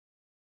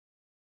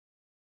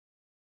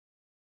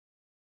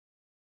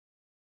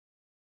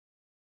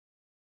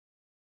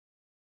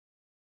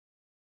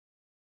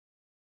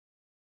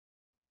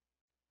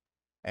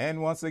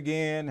And once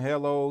again,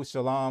 hello,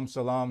 shalom,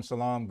 shalom,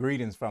 shalom.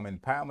 Greetings from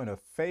Empowerment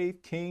of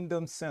Faith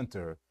Kingdom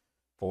Center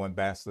for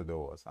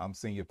Ambassadors. I'm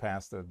Senior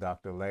Pastor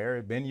Dr.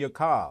 Larry Ben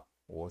Yakab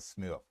or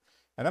Smith.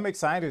 And I'm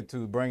excited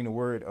to bring the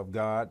word of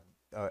God,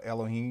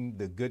 Elohim,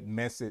 the good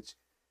message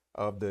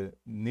of the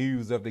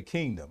news of the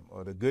kingdom,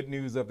 or the good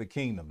news of the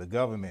kingdom, the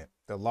government,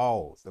 the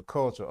laws, the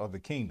culture of the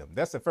kingdom.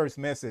 That's the first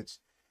message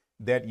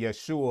that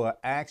Yeshua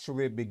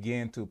actually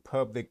began to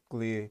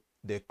publicly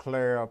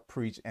declare,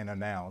 preach, and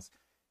announce,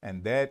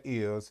 and that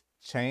is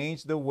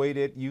change the way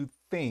that you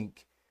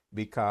think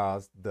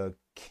because the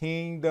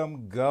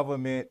kingdom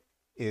government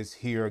is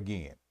here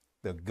again.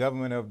 The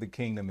government of the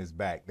kingdom is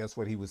back. That's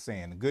what he was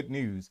saying. The good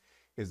news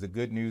is the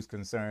good news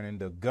concerning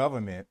the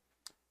government,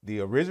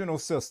 the original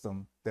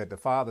system that the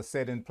Father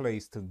set in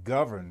place to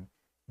govern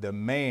the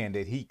man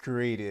that he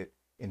created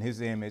in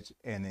his image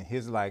and in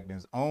his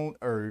likeness on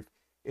earth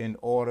in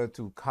order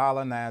to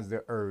colonize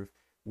the earth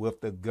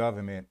with the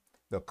government,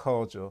 the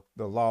culture,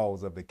 the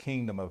laws of the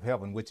kingdom of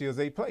heaven, which is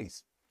a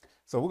place.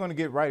 So we're going to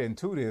get right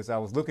into this. I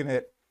was looking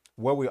at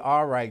where we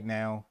are right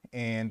now,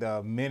 and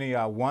many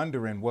are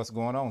wondering what's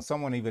going on.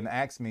 Someone even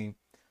asked me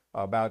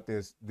about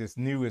this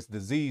newest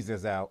disease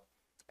that's out,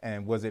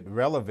 and was it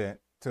relevant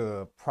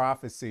to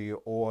prophecy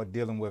or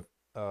dealing with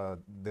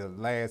the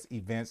last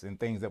events and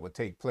things that would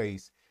take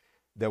place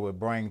that would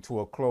bring to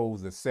a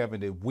close the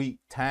 70-week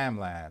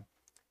timeline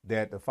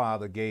that the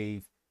Father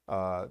gave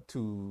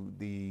to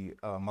the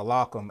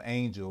Malachim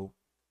angel,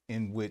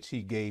 in which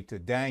he gave to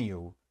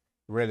Daniel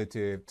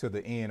relative to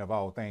the end of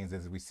all things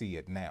as we see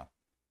it now.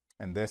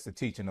 And that's the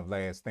teaching of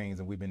last things.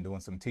 And we've been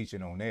doing some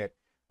teaching on that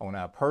on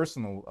our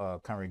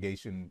personal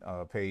congregation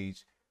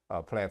page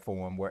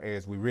platform,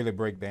 whereas we really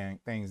break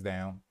things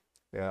down,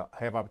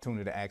 have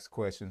opportunity to ask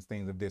questions,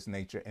 things of this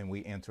nature, and we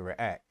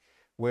interact.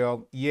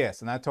 Well,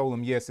 yes, and I told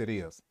him, yes, it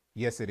is.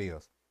 Yes, it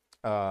is.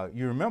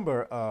 You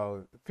remember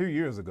a few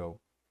years ago,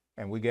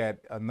 and we got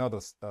another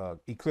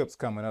eclipse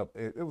coming up.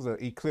 It was an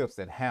eclipse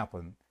that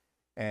happened,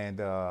 and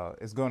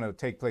it's going to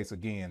take place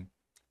again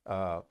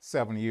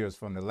 7 years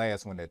from the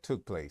last one that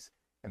took place.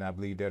 And I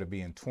believe that'll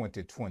be in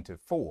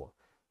 2024.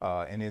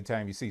 And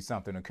anytime you see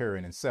something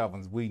occurring in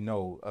sevens, we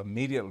know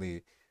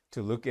immediately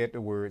to look at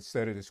the word,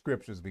 study the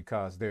scriptures,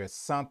 because there's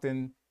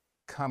something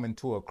coming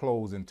to a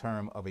close in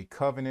terms of a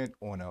covenant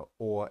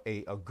or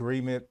a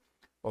agreement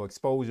or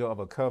exposure of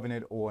a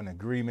covenant or an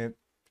agreement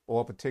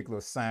or a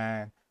particular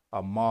sign,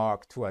 a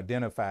mark to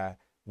identify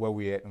where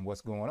we're at and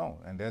what's going on.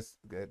 And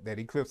that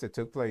eclipse that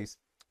took place,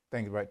 I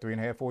think about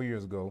 3.5, 4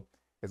 years ago,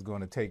 is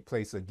going to take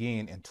place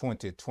again in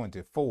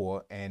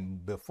 2024.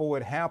 And before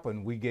it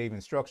happened, we gave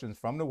instructions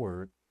from the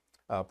word,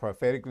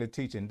 prophetically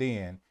teaching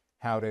then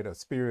how that a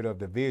spirit of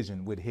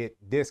division would hit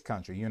this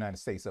country, United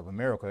States of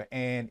America,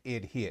 and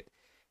it hit.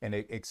 And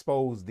it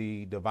exposed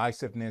the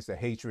divisiveness, the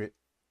hatred,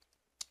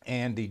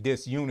 and the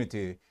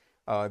disunity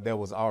that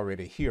was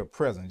already here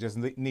present. Just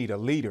need a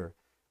leader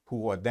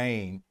who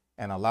ordained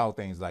and allow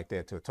things like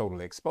that to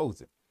totally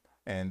expose it.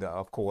 And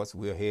of course,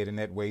 we're heading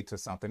that way to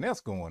something else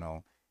going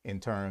on in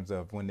terms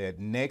of when that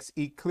next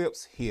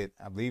eclipse hit,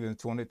 I believe in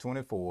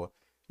 2024,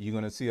 you're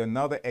going to see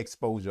another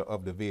exposure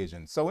of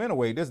division. So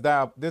anyway, this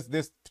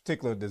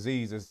particular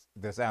disease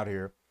that's out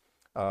here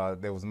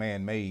that was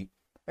man-made,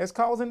 it's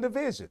causing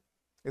division.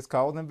 It's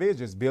causing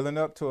division. It's building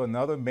up to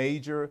another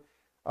major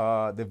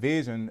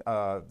division.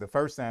 The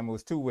first time it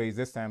was 2 ways.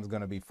 This time it's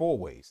going to be 4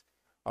 ways.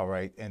 All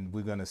right. And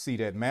we're going to see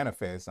that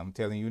manifest. I'm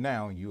telling you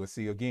now, you will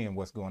see again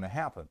what's going to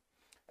happen.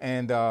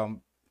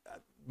 And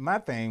my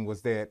thing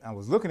was that I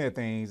was looking at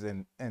things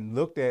and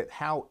looked at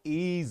how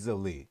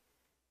easily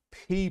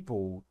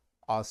people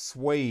are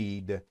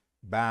swayed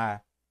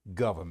by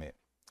government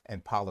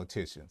and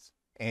politicians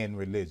and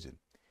religion.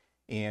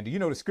 And you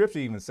know, the scripture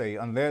even say,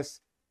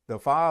 unless the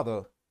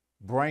Father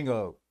bring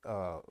a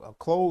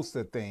close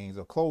to things,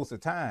 or close to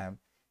time,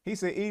 he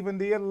said even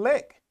the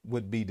elect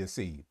would be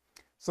deceived.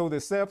 So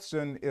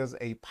deception is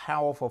a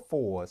powerful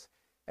force,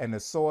 and the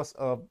source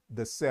of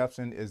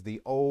deception is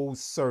the old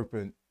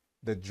serpent,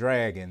 the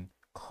dragon,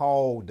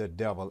 called the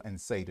devil and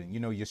Satan. You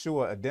know,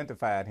 Yeshua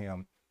identified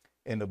him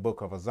in the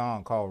book of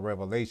Azan called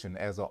Revelation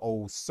as an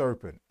old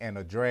serpent and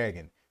a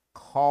dragon,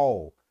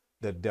 called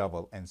the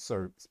devil and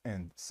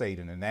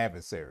Satan, an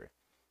adversary.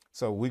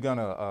 So we're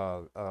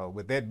gonna,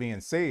 with that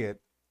being said,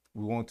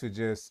 we want to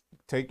just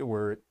take the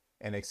word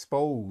and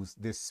expose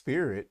this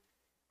spirit,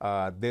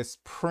 this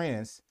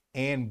prince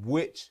and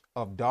witch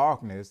of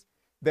darkness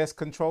that's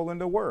controlling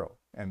the world.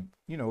 And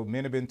you know,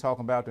 men have been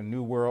talking about the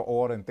new world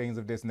order and things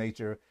of this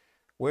nature.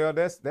 Well,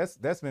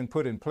 that's been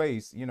put in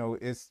place. You know,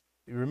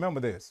 remember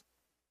this.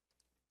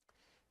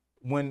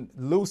 When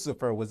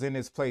Lucifer was in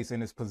his place,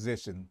 in his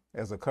position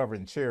as a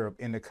covering cherub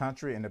in the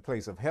country, in the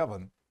place of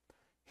heaven,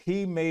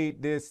 he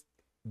made this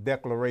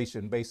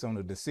declaration based on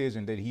the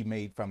decision that he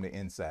made from the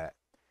inside.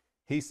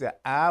 He said,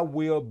 I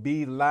will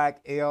be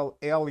like El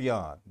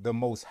Elyon, the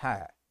Most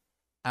High.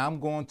 I'm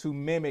going to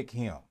mimic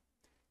him.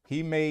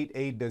 He made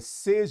a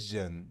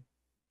decision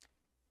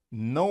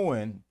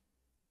knowing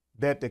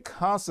that the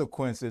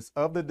consequences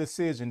of the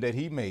decision that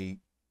he made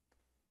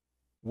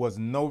was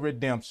no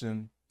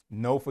redemption,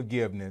 no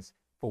forgiveness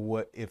for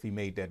what if he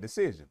made that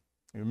decision.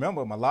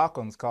 Remember,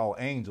 Malachians called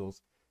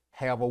angels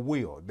have a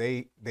will.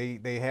 They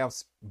have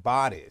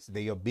bodies.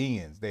 They are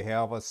beings. They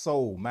have a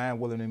soul, mind,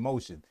 will, and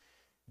emotion.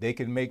 They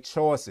can make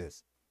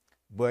choices,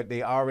 but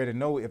they already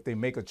know if they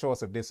make a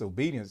choice of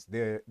disobedience,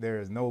 there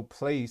is no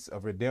place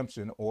of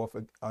redemption or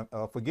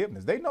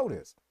forgiveness. They know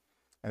this.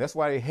 And that's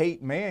why they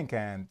hate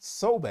mankind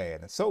so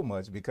bad and so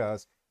much,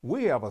 because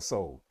we have a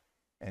soul.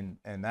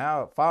 And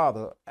our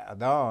father,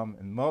 Adam,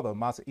 and mother,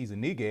 Masa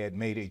Izanigad,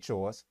 made a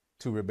choice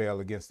to rebel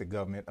against the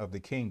government of the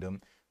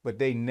kingdom, but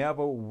they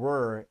never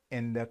were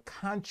in the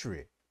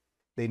country.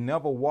 They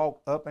never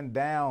walked up and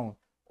down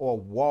or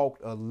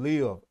walked or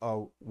lived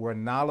or were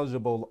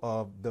knowledgeable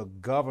of the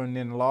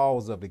governing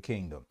laws of the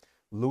kingdom.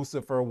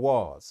 Lucifer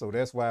was. So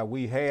that's why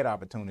we had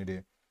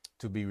opportunity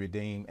to be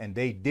redeemed, and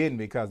they didn't,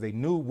 because they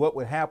knew what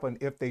would happen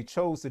if they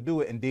chose to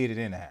do it and did it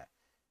anyhow.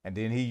 And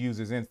then he used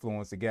his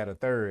influence to get a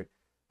third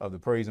of the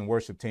praise and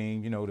worship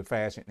team, you know, the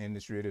fashion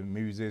industry, the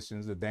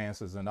musicians, the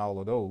dancers, and all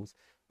of those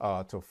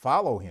to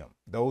follow him.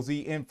 Those he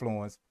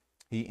influenced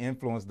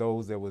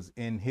those that was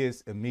in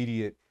his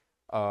immediate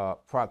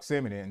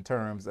proximity in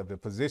terms of the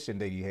position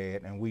that he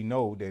had. And we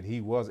know that he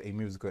was a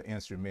musical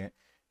instrument.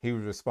 He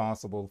was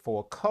responsible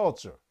for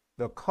culture,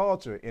 the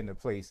culture in the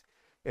place,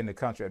 in the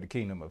country of the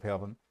kingdom of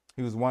heaven.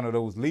 He was one of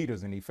those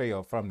leaders, and he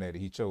failed from that.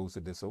 He chose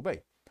to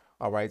disobey.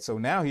 All right, so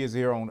now he is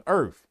here on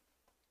earth,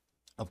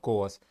 of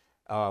course,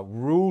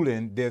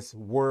 ruling this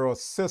world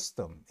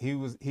system.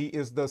 He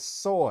is the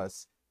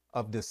source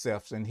of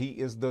deception. He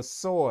is the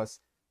source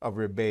of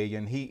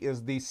rebellion. He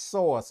is the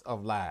source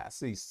of lies.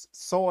 See,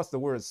 source, the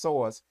word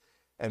source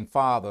and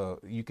father,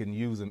 you can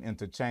use them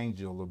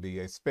interchangeably,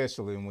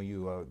 especially when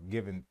you are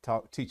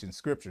teaching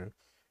scripture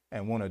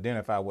and want to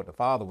identify what the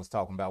father was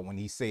talking about when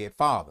he said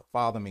father.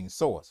 Father means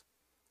source.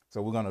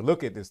 So we're going to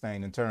look at this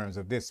thing in terms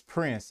of this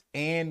prince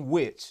and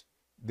witch,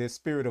 this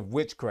spirit of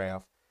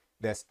witchcraft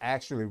that's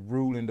actually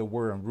ruling the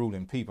world and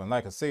ruling people. And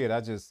like I said,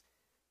 I just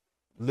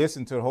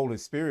listen to the Holy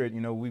Spirit.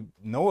 You know, we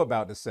know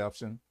about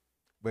deception,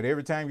 but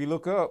every time you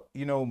look up,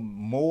 you know,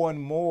 more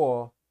and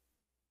more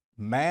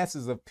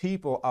masses of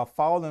people are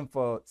falling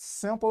for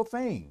simple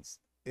things.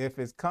 If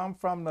it's come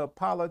from the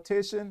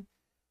politician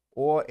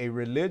or a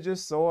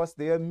religious source,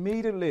 they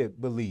immediately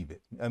believe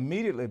it,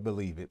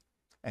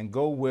 and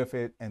go with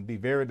it and be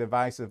very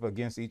divisive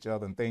against each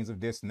other and things of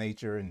this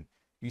nature. And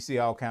you see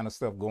all kind of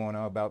stuff going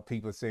on about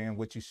people saying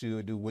what you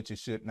should do, what you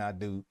should not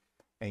do.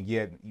 And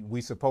yet we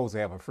supposed to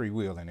have a free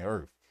will in the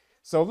earth.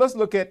 So let's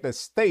look at the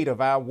state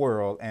of our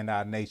world and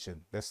our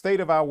nation. The state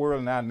of our world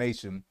and our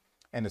nation,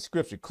 and the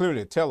scripture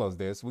clearly tell us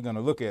this. We're going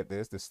to look at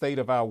this, the state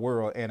of our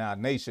world and our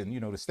nation. You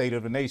know, the state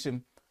of the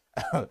nation.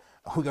 We're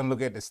going to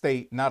look at the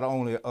state not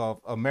only of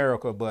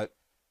America, but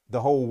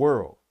the whole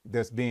world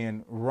that's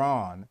being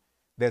run,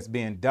 that's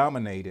being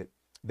dominated,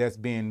 that's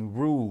being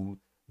ruled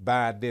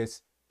by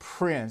this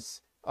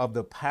prince of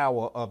the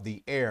power of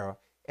the air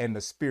and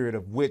the spirit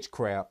of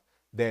witchcraft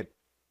that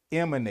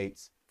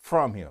emanates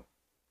from him.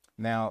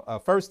 Now,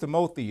 1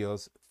 Timothy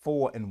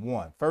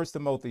 4:1. 1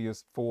 Timothy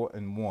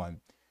 4:1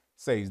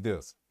 says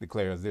this,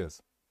 declares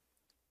this.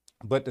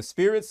 But the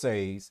Spirit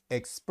says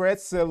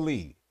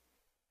expressly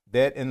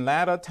that in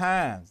latter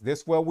times,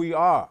 this is where we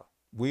are.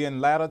 We in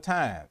latter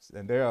times.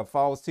 And there are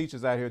false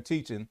teachers out here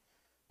teaching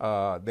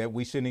that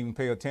we shouldn't even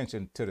pay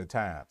attention to the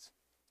times.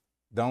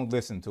 Don't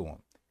listen to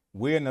them.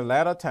 We're in the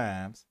latter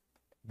times,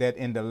 that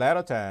in the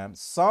latter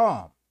times,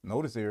 some,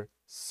 notice here,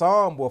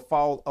 some will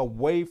fall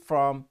away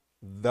from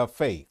the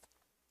faith.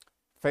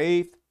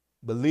 Faith,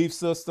 belief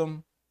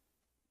system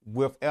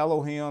with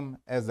Elohim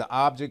as the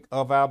object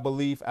of our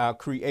belief, our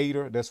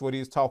creator. That's what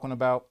he's talking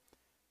about.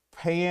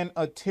 Paying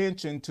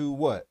attention to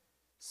what?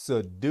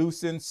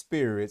 Seducing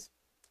spirits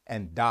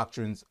and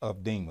doctrines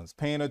of demons.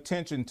 Paying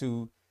attention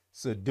to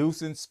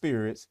seducing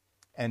spirits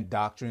and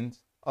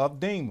doctrines of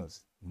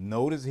demons.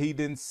 Notice he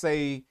didn't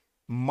say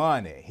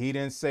money. He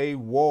didn't say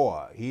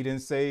war. He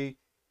didn't say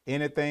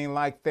anything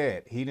like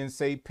that. He didn't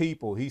say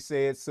people. He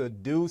said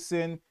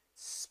seducing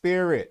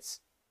spirits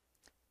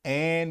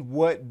and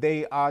what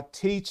they are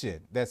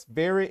teaching. That's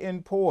very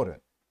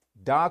important.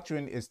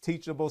 Doctrine is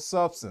teachable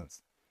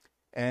substance,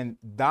 and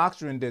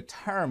doctrine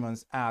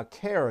determines our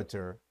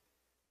character,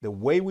 the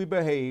way we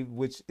behave,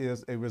 which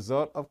is a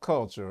result of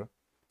culture,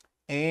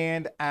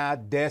 and our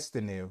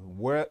destiny.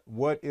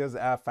 What is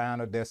our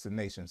final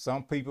destination?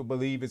 Some people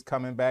believe it's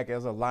coming back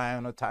as a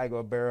lion, a tiger,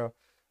 a bear,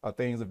 or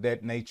things of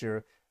that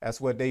nature. That's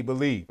what they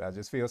believe. I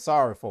just feel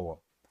sorry for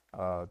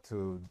them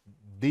to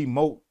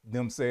demote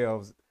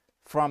themselves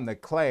from the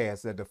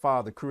class that the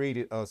Father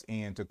created us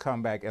in to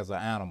come back as an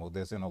animal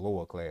that's in a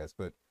lower class.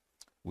 But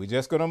we're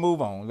just going to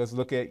move on. Let's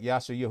look at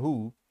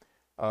Yashayahu,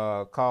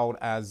 called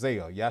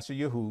Isaiah.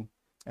 Yashayahu.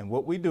 And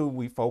what we do,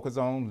 we focus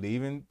on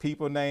leaving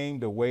people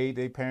named the way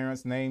their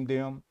parents named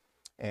them,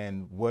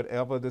 and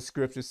whatever the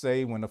scriptures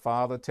say, when the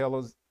Father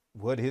tells us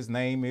what his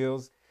name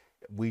is,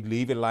 we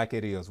leave it like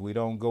it is. We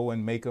don't go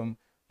and make them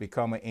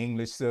become an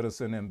English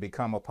citizen and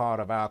become a part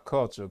of our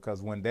culture,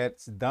 because when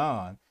that's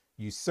done,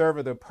 You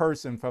sever the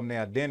person from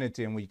their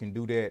identity, and when you can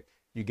do that,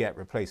 you got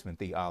replacement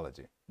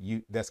theology.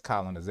 That's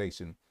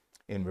colonization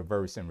in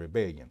reverse and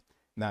rebellion.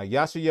 Now,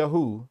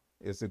 Yashayahu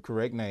is the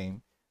correct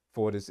name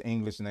for this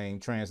English name,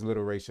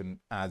 transliteration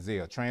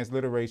Isaiah.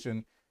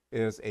 Transliteration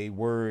is a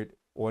word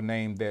or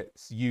name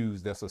that's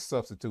used that's a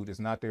substitute. It's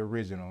not the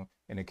original,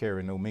 and it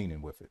carries no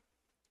meaning with it.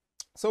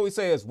 So he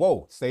says,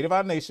 woe, state of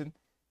our nation,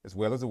 as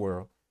well as the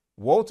world.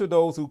 Woe to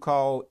those who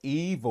call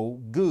evil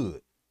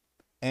good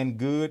and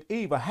good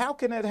evil. How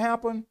can that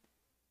happen?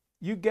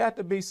 You got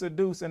to be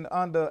seduced and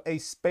under a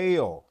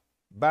spell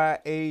by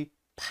a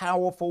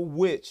powerful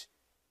witch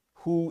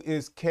who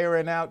is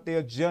carrying out the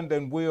agenda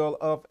and will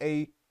of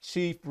a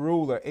chief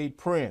ruler, a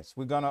prince.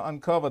 We're going to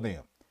uncover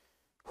them.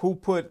 Who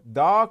put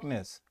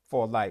darkness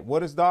for light.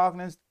 What is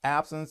darkness?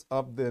 Absence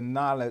of the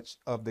knowledge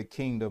of the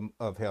kingdom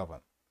of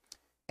heaven.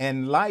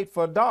 And light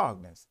for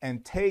darkness.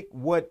 And take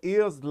what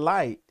is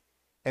light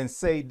and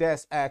say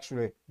that's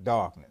actually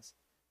darkness.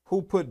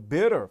 Who put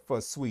bitter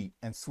for sweet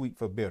and sweet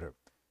for bitter.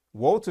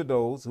 Woe to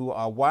those who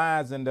are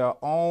wise in their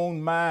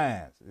own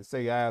minds. They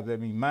say eyes,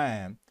 that mean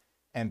mind,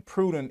 and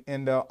prudent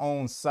in their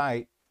own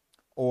sight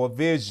or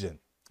vision.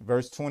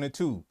 Verse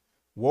 22.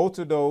 Woe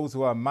to those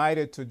who are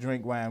mighty to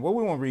drink wine. Well,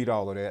 we won't read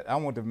all of that. I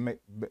want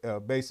to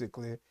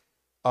basically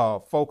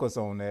focus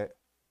on that.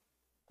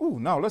 Ooh,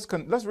 no,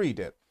 let's read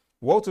that.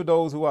 Woe to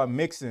those who are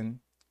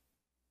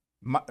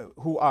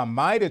who are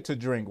mighty to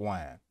drink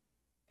wine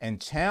and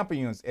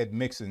champions at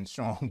mixing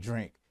strong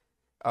drink.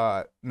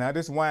 Now,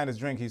 this wine, this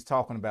drink he's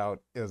talking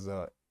about is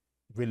a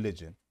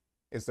religion.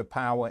 It's the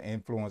power and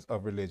influence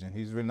of religion.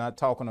 He's really not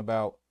talking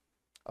about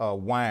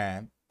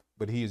wine,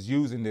 but he is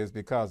using this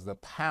because the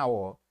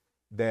power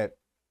that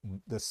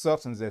the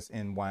substance that's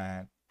in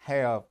wine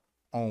have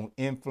on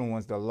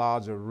influence the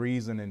larger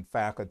reasoning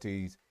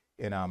faculties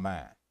in our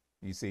mind.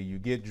 You see, you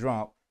get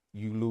drunk,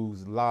 you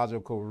lose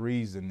logical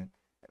reasoning,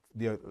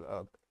 the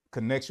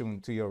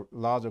connection to your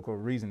logical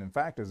reasoning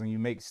factors, and you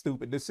make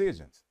stupid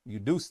decisions. You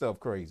do stuff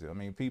crazy. I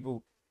mean,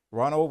 people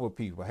run over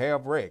people,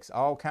 have wrecks,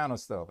 all kind of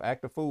stuff,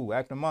 act a fool,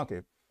 act a monkey,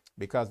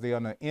 because they're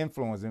under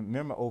influence. And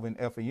remember, over in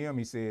FEM,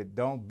 he said,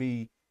 don't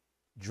be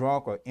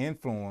drunk or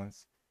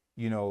influenced,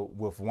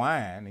 with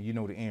wine,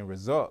 and the end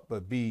result,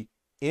 but be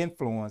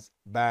influenced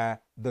by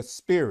the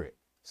Spirit.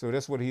 So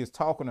that's what he is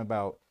talking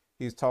about.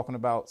 He's talking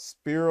about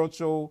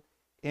spiritual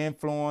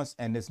influence,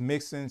 and this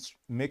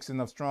mixing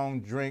of strong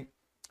drink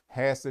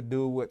has to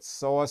do with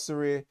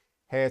sorcery,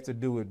 has to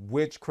do with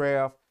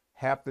witchcraft,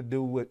 has to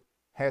do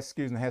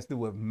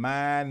with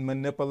mind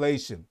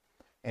manipulation.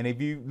 And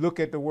if you look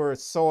at the word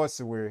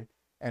sorcery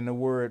and the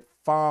word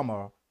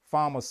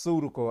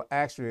pharmaceutical,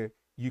 actually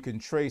you can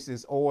trace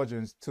its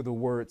origins to the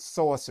word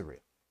sorcery.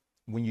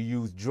 When you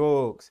use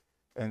drugs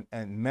and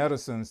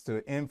medicines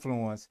to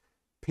influence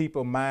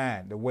people's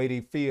mind, the way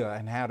they feel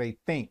and how they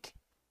think.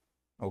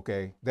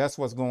 Okay, that's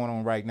what's going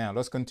on right now.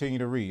 Let's continue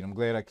to read. I'm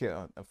glad I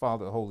can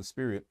follow the Holy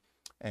Spirit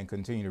and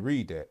continue to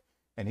read that.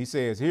 And he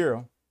says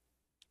here,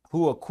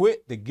 who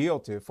acquit the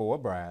guilty for a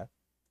bribe,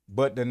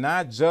 but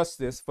deny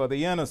justice for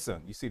the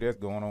innocent. You see, that's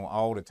going on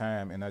all the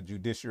time in our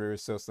judiciary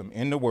system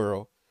in the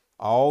world,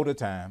 all the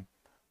time.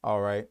 All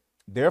right.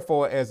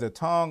 Therefore, as the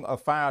tongue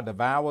of fire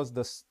devours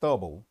the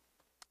stubble,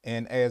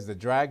 and as the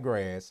dry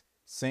grass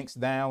sinks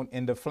down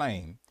in the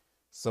flame,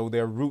 so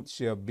their roots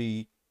shall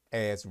be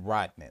as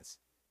rottenness,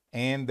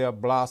 and their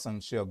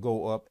blossoms shall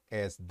go up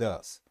as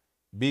dust,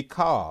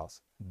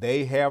 because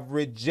they have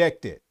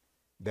rejected.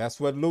 That's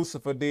what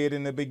Lucifer did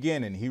in the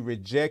beginning. He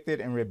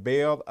rejected and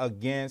rebelled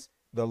against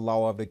the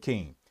law of the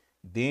king.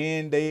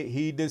 Then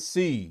he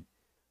deceived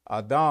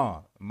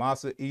Adam,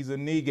 Masa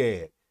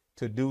Izanigad,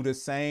 to do the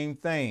same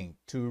thing,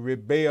 to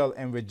rebel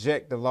and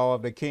reject the law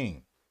of the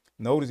king.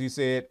 Notice he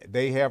said,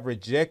 they have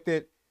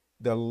rejected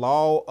the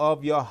law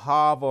of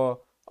Yahweh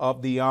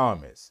of the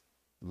armies.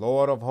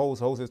 Lord of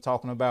hosts, hosts is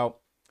talking about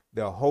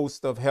the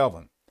host of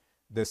heaven.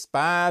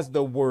 Despised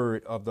the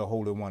word of the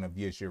Holy One of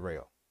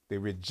Yisrael. They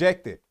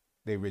rejected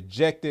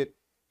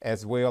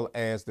as well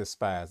as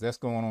despised. That's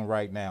going on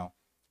right now.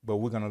 But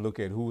we're going to look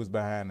at who is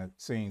behind the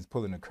scenes,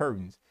 pulling the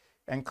curtains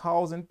and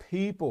causing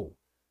people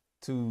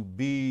to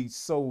be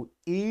so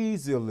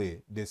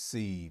easily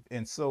deceived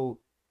and so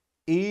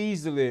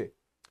easily,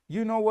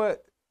 you know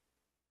what?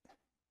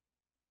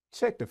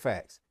 Check the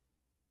facts.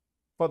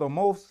 For the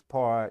most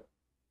part,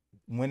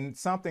 when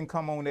something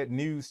come on that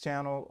news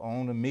channel or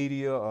on the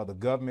media or the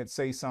government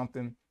say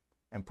something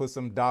and put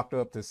some doctor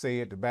up to say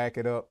it, to back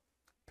it up,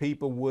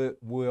 people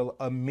will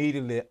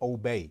immediately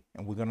obey.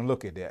 And we're going to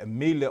look at that.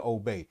 Immediately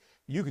obey.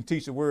 You can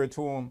teach the word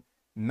to them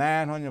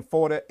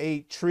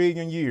 948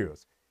 trillion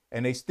years,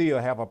 and they still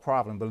have a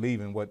problem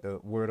believing what the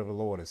word of the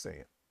Lord is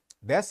saying.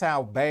 That's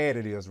how bad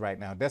it is right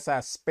now. That's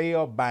how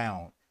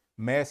spellbound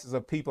masses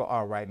of people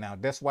are right now.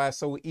 That's why it's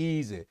so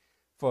easy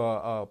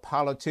for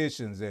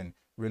politicians and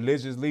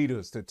religious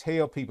leaders to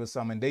tell people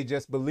something. They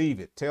just believe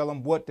it. Tell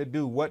them what to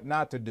do, what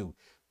not to do.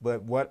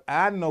 But what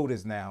I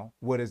notice now,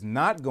 what is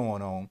not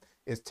going on,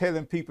 is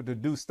telling people to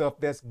do stuff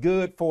that's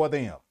good for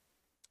them,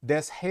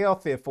 that's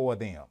healthy for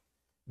them,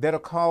 that'll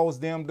cause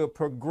them to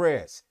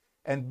progress.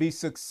 and be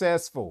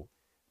successful.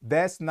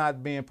 That's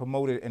not being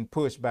promoted and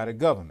pushed by the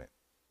government.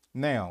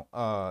 Now,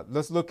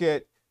 let's look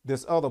at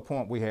this other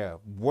point we have.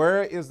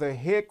 Where is the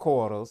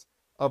headquarters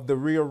of the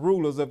real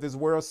rulers of this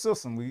world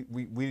system?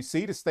 We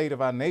see the state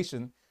of our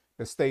nation,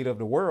 the state of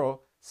the world.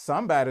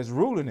 Somebody's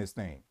ruling this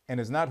thing, and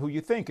it's not who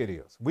you think it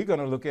is. We're going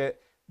to look at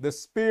the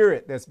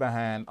spirit that's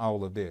behind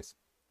all of this.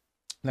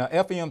 Now,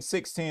 Ephesians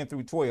 6:10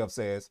 through 12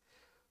 says,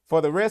 "For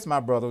the rest,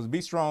 my brothers,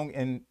 be strong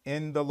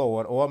in the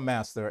Lord or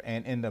Master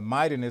and in the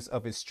mightiness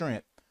of his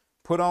strength.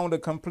 Put on the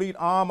complete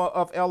armor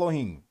of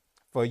Elohim,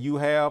 for you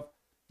have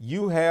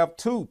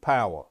too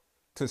power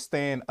to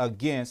stand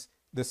against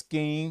the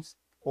schemes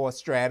or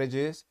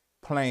strategies,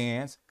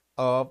 plans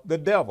of the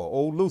devil,"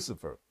 old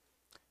Lucifer.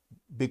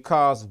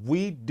 Because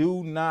we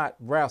do not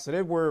wrestle.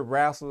 That word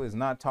wrestle is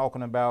not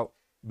talking about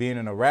being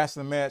in a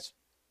wrestling match.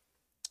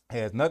 It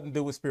has nothing to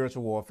do with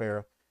spiritual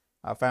warfare.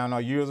 I found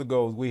out years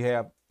ago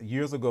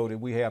that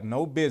we have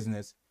no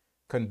business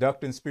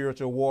conducting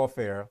spiritual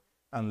warfare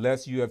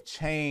unless you have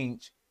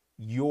changed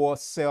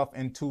yourself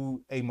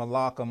into a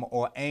malachim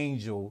or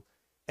angel,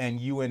 and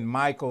you in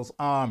Michael's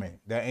army,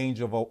 the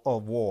angel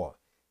of war.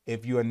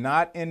 If you are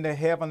not in the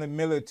heavenly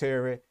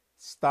military,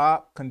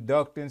 stop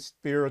conducting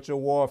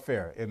spiritual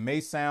warfare. It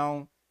may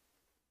sound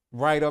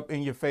right up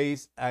in your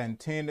face. I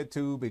intended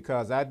to,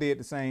 because I did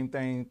the same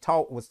thing,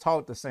 was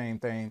taught the same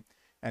thing.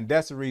 And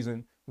that's the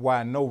reason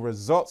why no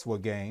results were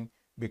gained,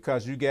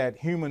 because you got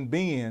human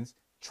beings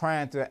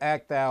trying to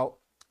act out,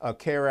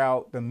 carry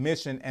out the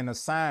mission and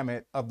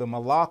assignment of the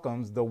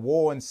malachims, the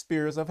warring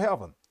spirits of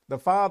heaven. The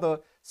Father,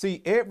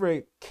 see,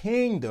 every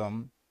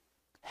kingdom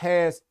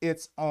has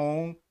its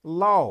own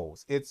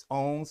laws, its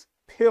own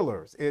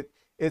pillars,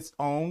 its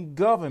own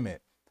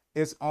government,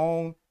 its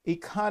own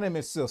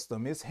economy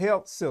system, its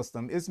health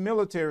system, its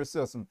military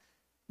system.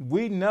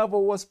 We never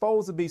were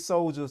supposed to be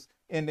soldiers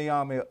in the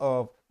army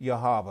of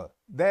Yahweh.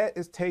 That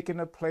is taking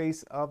the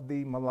place of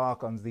the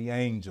malachims, the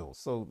angels.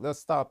 So let's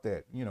stop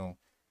that.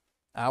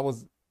 I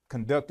was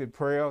conducted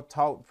prayer,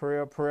 taught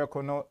prayer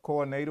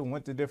coordinator,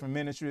 went to different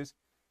ministries,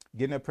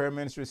 getting a prayer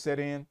ministry set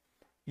in,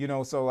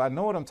 so I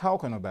know what I'm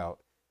talking about.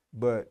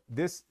 But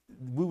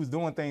we was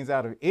doing things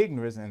out of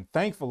ignorance, and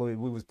thankfully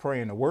we was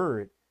praying the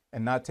word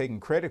and not taking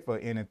credit for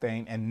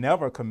anything, and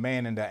never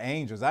commanding the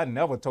angels. I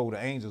never told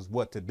the angels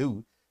what to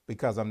do,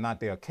 because I'm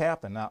not their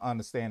captain. I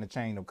understand the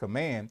chain of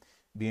command,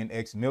 being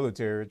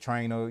ex-military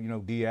trainer,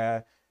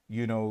 DI,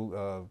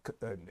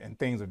 and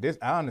things of this.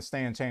 I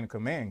understand chain of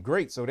command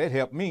great. So that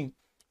helped me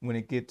when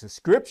it get to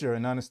scripture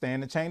and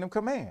understand the chain of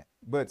command.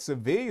 But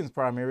civilians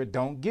primarily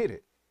don't get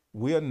it.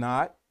 We're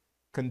not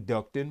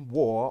conducting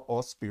war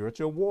or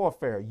spiritual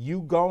warfare.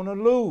 You gonna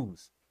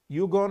lose.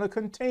 You're gonna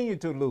continue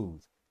to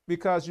lose,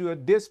 because you are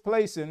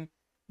displacing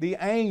the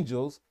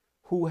angels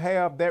who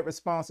have that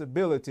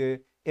responsibility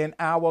in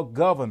our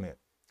government.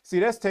 See,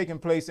 that's taking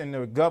place in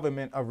the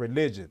government of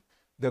religion.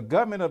 The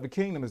government of the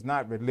kingdom is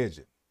not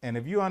religion. And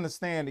if you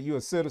understand that you're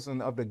a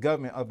citizen of the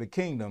government of the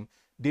kingdom,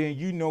 then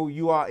you know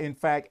you are in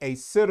fact a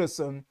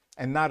citizen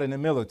and not in the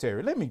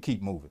military. Let me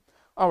keep moving.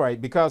 All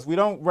right, because we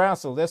don't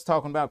wrestle. That's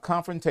talking about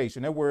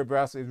confrontation. That word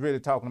wrestle is really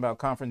talking about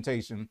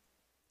confrontation,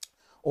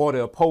 or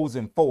the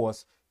opposing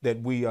force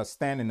that we are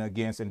standing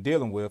against and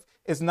dealing with.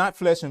 It's not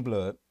flesh and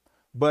blood,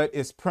 but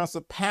it's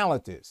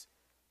principalities,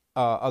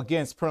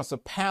 against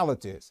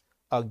principalities,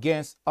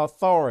 against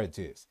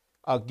authorities,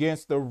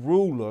 against the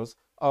rulers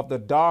of the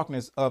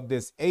darkness of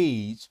this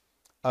age,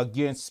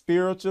 against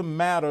spiritual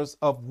matters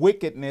of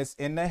wickedness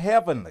in the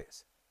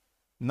heavenlies.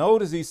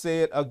 Notice he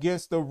said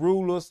against the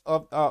rulers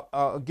of,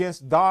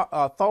 against dark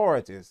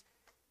authorities.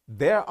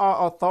 There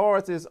are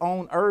authorities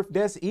on earth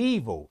that's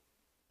evil.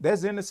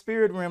 That's in the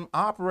spirit realm,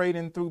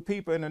 operating through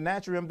people in the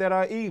natural realm that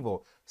are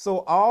evil. So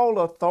all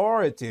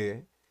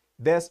authority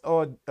that's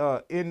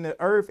in the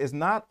earth is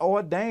not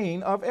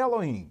ordained of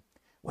Elohim.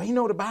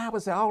 Well, the Bible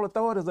says all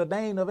authority is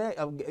ordained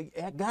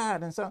of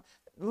God. And so,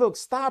 look,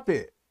 stop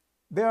it.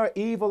 There are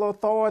evil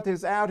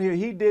authorities out here.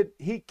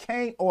 He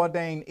can't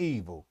ordain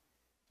evil.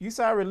 You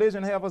saw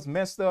religion have us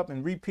messed up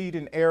and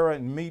repeating error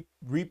and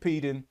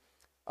repeating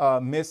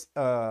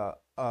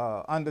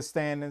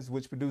understandings,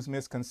 which produce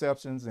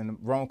misconceptions and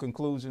wrong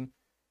conclusion.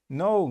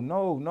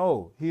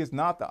 No. He is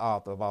not the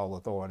author of all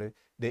authority.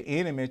 The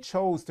enemy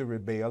chose to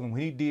rebel, and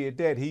when he did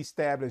that, he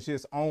established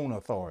his own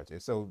authority.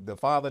 So the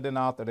Father didn't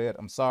author that.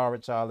 I'm sorry,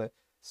 Charlie.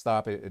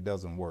 Stop it. It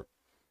doesn't work.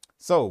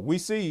 So we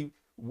see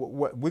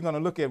what we're going to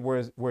look at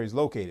where he's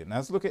located. Now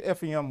let's look at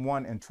Ephesians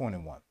 1 and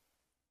 21.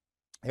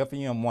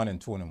 Ephesians 1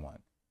 and 21.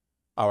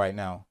 All right,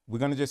 now we're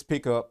going to just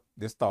pick up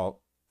this thought.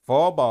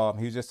 For Bob,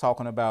 he was just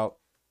talking about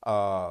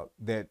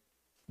that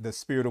the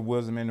spirit of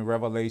wisdom and the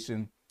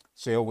revelation.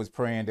 Shell was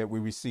praying that we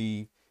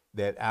receive,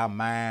 that our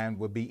mind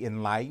would be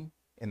enlightened.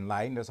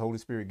 That's Holy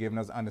Spirit giving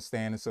us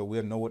understanding, so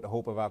we'll know what the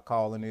hope of our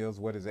calling is,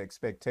 what is the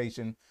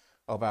expectation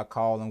of our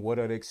calling, what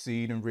are the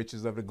exceeding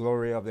riches of the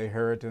glory of the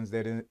inheritance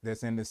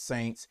that's in the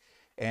saints,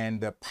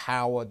 and the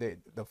power that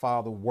the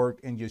Father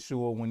worked in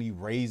Yeshua when he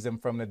raised them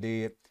from the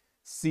dead.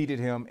 seated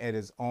him at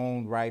his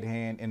own right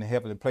hand in the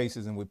heavenly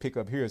places. And we pick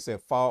up here, it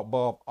said, far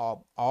above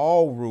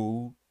all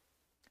rule,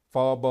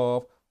 far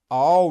above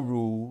all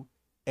rule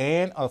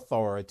and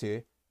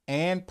authority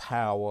and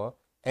power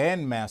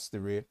and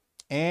mastery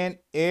and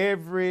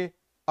every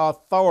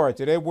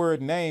authority. That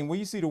word name, when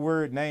you see the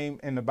word name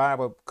in the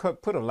Bible,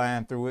 put a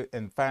line through it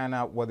and find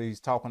out whether he's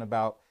talking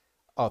about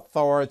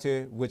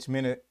authority, which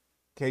many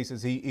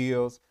cases he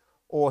is,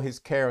 or his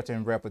character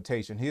and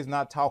reputation. He's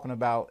not talking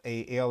about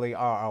a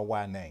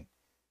Larry name.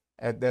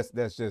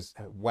 That's just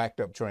whacked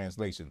up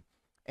translation.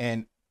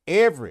 And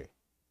every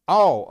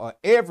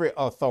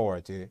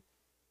authority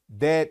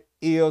that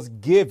is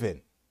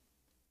given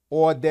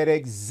or that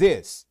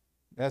exists,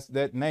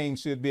 that name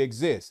should be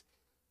exist,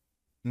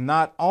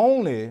 not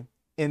only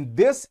in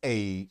this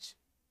age,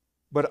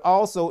 but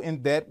also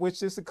in that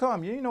which is to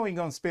come. You know, he's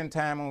going to spend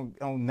time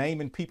on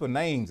naming people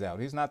names out.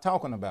 He's not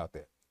talking about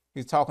that.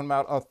 He's talking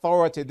about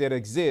authority that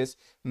exists,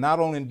 not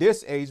only in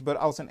this age, but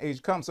also in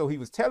age come. So he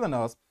was telling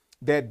us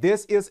that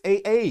this is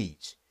a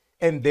age,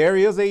 and there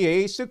is a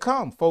age to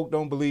come. Folk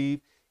don't believe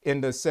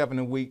in the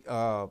 7 week,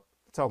 talking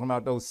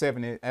about those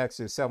 7,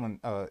 actually 7,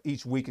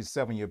 each week is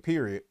 7-year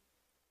period.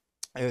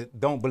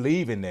 Don't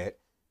believe in that.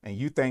 And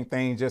you think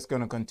things just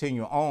going to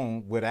continue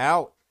on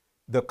without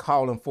the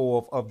calling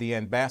forth of the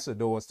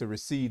ambassadors to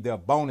receive their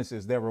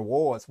bonuses, their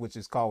rewards, which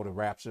is called a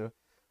rapture.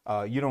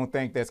 You don't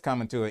think that's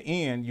coming to an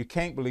end. You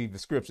can't believe the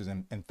scriptures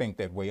and think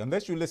that way,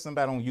 unless you listen to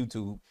somebody on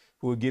YouTube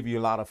who will give you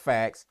a lot of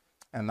facts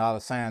and a lot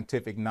of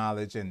scientific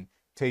knowledge and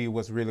tell you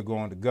what's really going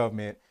on in the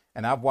government.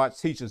 And I've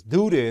watched teachers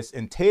do this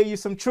and tell you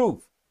some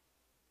truth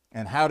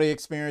and how they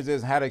experience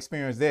this, how they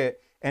experience that,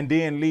 and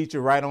then lead you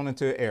right on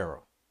into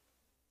error.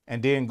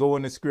 And then go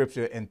into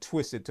scripture and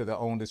twist it to their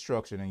own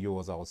destruction and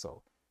yours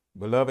also.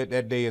 Beloved,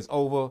 that day is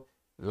over.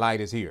 Light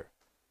is here.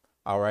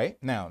 All right.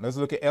 Now, let's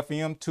look at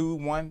Ephesians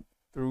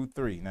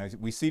 2:1-3. Now,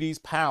 we see these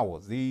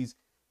powers, these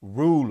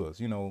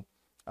rulers,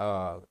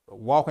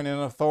 walking in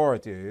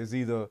authority is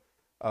either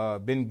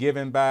been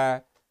given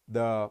by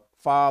the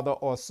father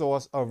or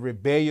source of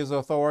rebellious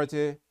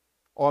authority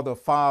or the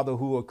father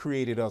who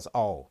created us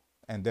all.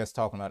 And that's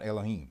talking about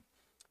Elohim.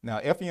 Now,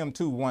 Ephesians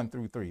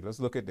 2:1-3. Let's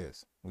look at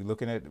this. We're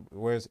looking at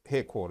where his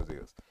headquarters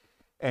is.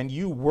 And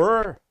you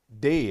were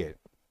dead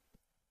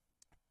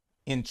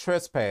in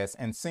trespass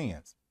and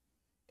sins,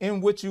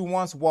 in which you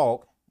once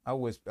walked. I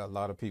wish a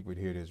lot of people would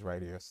hear this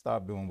right here.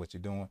 Stop doing what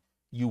you're doing.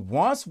 You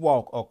once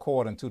walked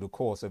according to the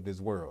course of this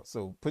world.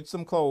 So put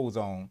some clothes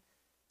on,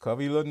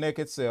 cover your little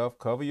naked self,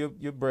 cover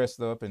your breast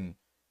up and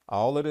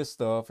all of this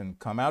stuff, and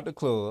come out the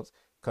clubs,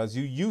 because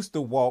you used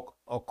to walk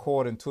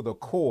according to the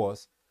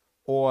course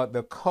or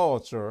the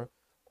culture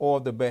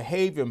or the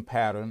behavior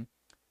pattern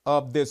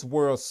of this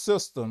world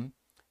system,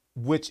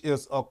 which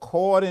is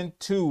according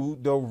to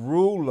the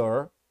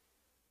ruler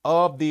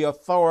of the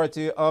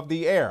authority of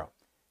the air.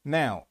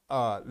 Now,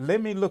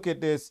 let me look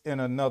at this in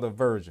another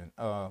version.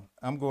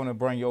 I'm going to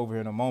bring you over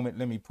here in a moment.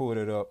 Let me pull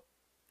it up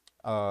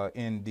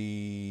in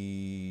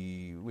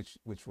the, which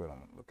way I'm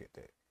going to look at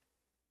that.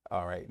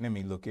 All right, let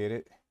me look at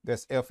it.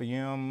 That's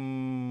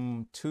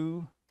Ephesians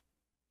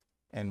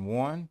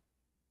 2:1.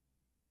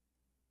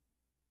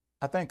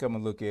 I think I'm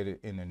going to look at it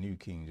in the New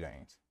King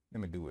James. Let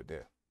me do it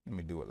there. Let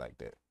me do it like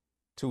that.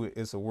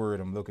 It's a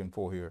word I'm looking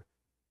for here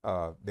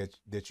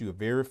that you are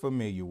very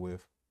familiar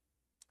with.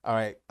 All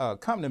right,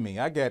 come to me.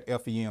 I got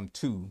Ephesians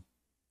 2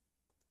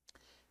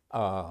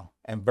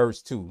 and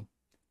verse 2.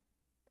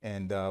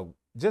 And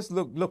just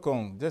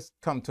just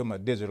come to my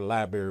digital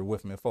library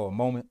with me for a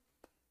moment.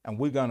 And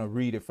we're going to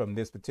read it from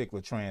this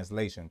particular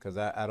translation, because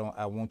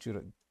I want you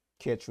to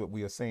catch what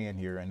we are saying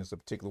here. And it's a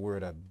particular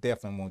word I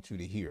definitely want you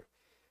to hear.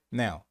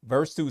 Now,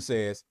 verse 2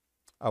 says,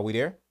 are we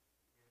there?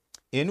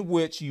 In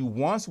which you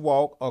once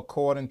walked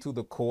according to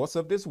the course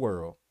of this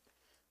world.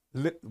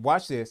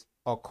 Watch this.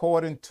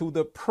 According to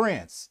the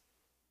prince.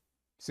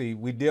 See,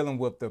 we're dealing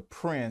with the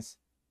prince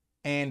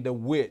and the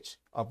witch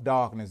of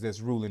darkness that's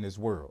ruling this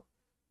world.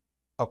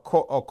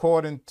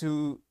 According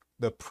to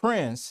the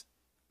prince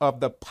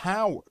of the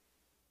power,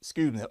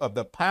 of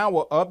the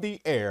power of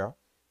the air.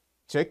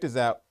 Check this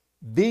out.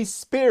 The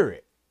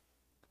spirit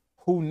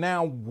who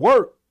now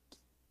work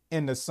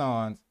in the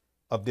sons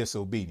of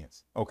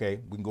disobedience. Okay,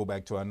 we can go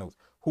back to our notes.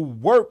 Who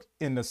work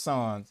in the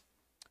sons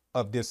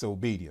of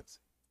disobedience.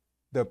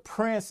 The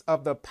prince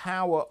of the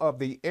power of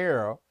the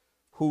air,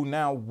 who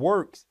now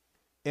works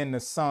in the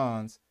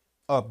sons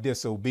of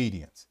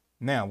disobedience.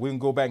 Now, we can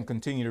go back and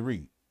continue to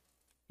read.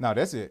 Now,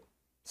 that's it.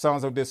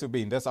 Sons of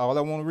disobedience. That's all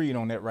I want to read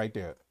on that right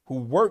there. Who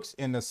works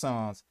in the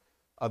sons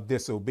of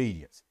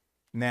disobedience.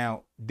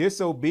 Now,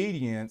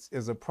 disobedience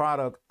is a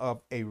product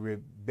of a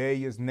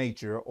rebellious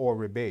nature or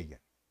rebellion.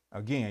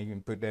 Again, you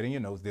can put that in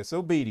your notes.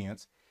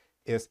 Disobedience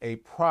is a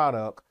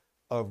product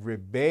of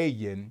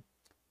rebellion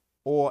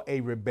or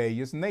a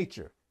rebellious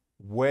nature.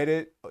 Where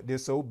did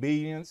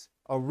disobedience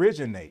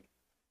originate?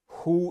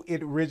 Who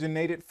it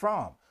originated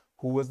from?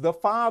 Who was the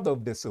father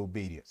of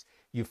disobedience?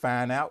 You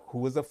find out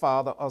who is the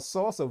father or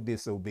source of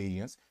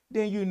disobedience,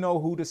 then you know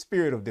who the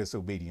spirit of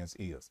disobedience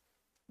is.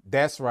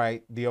 That's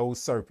right, the old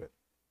serpent.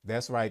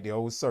 That's right, the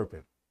old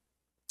serpent.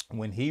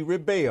 When he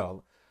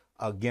rebelled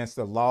against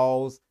the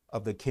laws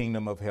of the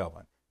kingdom of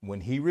heaven,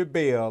 when he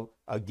rebelled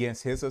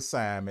against his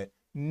assignment,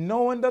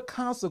 knowing the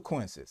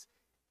consequences,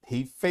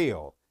 he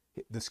failed.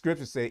 The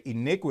scripture said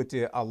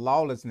iniquity or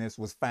lawlessness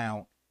was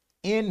found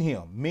in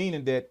him,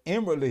 meaning that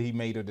inwardly he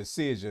made a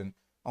decision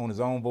on his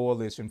own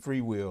volition,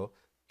 free will,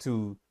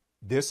 to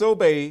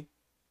disobey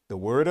the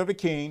word of the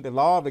king, the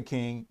law of the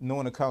king,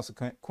 knowing the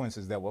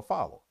consequences that will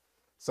follow.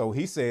 So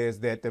he says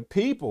that the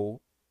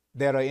people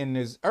that are in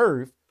this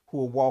earth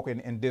who are walking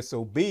in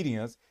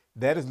disobedience,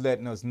 that is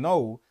letting us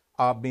know,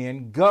 are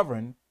being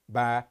governed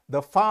by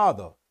the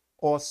father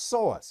or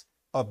source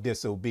of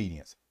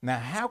disobedience. Now,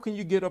 how can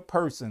you get a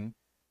person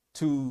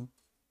to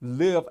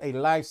live a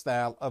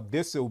lifestyle of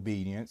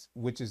disobedience,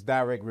 which is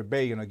direct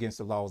rebellion against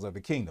the laws of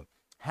the kingdom?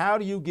 How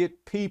do you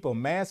get people,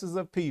 masses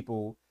of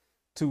people,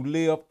 to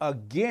live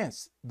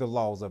against the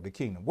laws of the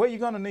kingdom? Well, you're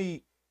going to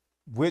need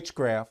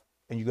witchcraft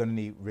and you're going to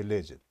need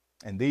religion.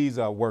 And these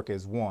work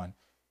as one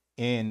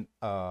in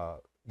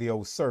the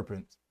old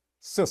serpent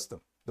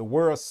system. The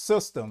world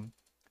system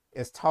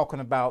is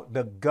talking about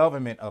the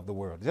government of the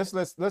world. Just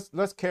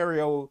let's carry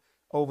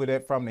over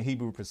that from the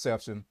Hebrew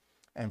perception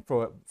and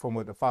from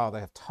what the Father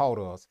have taught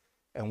us.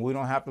 And we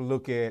don't have to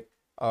look at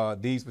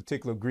these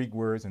particular Greek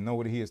words and know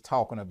what he is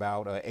talking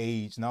about,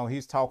 age. No,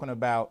 he's talking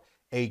about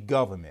a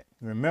government.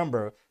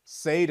 Remember,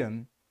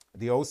 Satan,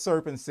 the old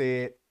serpent,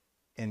 said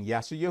in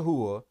Yasha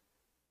Yahuwah,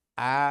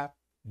 I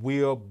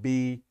will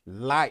be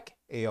like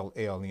El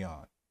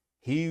Elyon.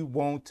 He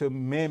wants to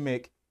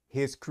mimic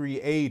his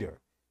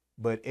creator,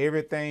 but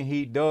everything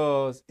he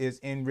does is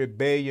in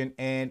rebellion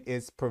and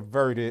is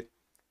perverted.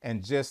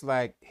 And just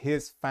like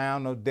his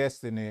final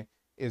destiny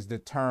is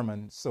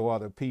determined, so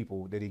other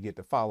people that he get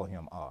to follow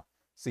him are.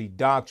 See,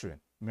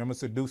 doctrine. Remember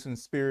seducing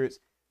spirits,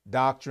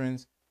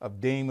 doctrines of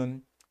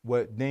demon,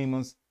 what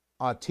demons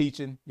are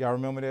teaching. Y'all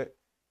remember that?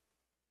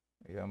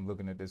 Yeah, I'm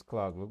looking at this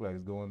clock. Look like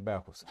it's going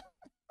backwards.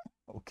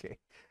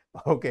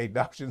 Okay,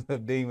 doctrines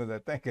of demons. I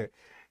think,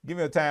 give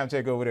me a time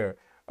check over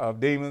there.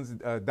 Demons,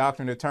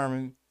 doctrine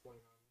determined.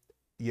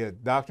 Yeah,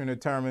 doctrine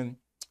determined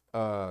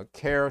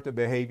character,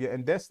 behavior,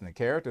 and destiny.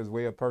 Character is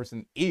where a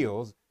person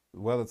is,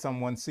 whether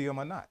someone see him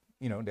or not.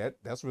 You know,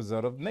 that's a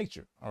result of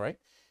nature. All right.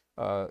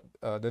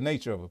 The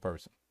nature of a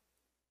person.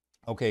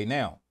 Okay,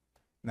 now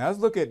let's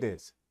look at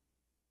this.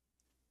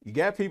 You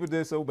got people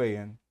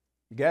disobeying.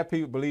 You got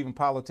people believing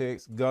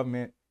politics,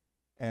 government,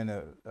 and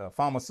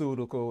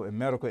pharmaceutical and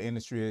medical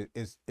industry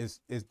is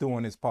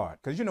doing its part.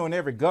 Because, you know, in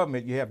every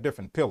government, you have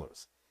different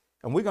pillars.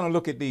 And we're going to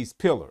look at these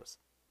pillars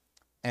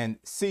and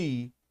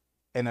see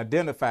and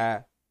identify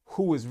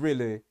who is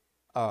really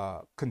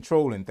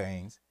controlling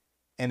things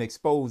and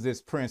expose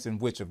this prince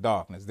and witch of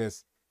darkness.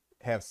 This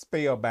have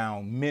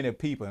spellbound many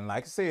people. And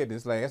like I said,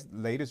 this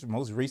latest,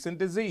 most recent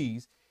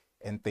disease,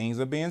 and things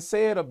are being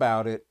said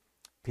about it.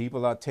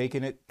 People are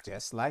taking it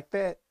just like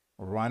that,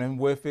 running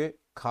with it,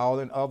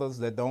 calling others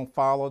that don't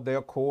follow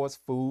their course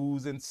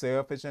fools and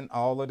selfish and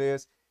all of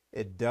this.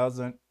 It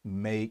doesn't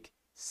make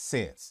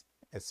sense,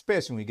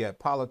 especially when you get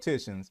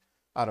politicians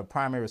are the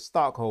primary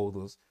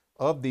stockholders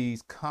of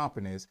these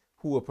companies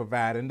who are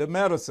providing the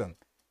medicine.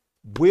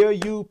 Will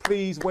you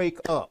please wake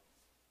up?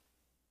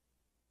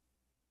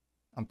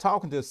 I'm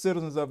talking to the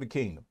citizens of the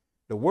kingdom.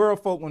 The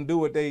world folk will do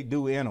what they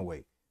do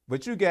anyway.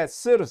 But you got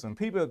citizens,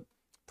 people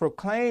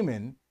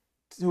proclaiming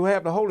to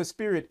have the Holy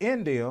Spirit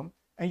in them,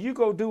 and you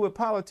go do what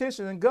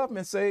politicians and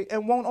government say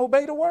and won't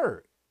obey the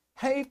word.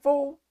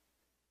 Hateful,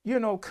 you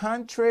know,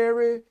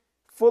 contrary,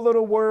 full of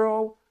the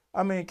world.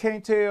 I mean,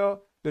 can't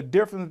tell the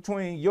difference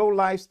between your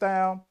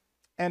lifestyle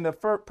and the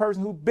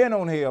person who's been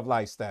on here of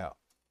lifestyle.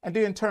 And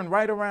then turn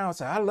right around and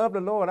say, I love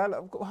the Lord.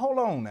 Hold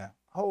on now.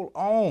 Hold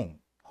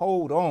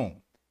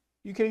on.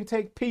 You can't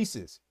take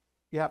pieces.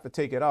 You have to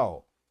take it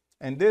all.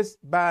 And this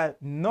by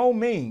no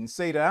means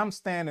say that I'm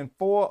standing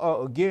for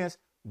or against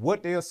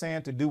what they're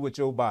saying to do with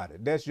your body.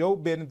 That's your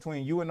business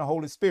between you and the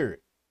Holy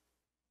Spirit.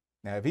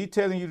 Now, if he's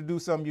telling you to do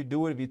something, you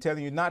do it. If he's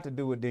telling you not to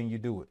do it, then you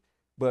do it.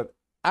 But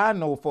I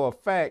know for a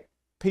fact,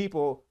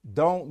 people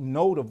don't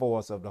know the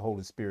voice of the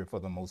Holy Spirit for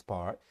the most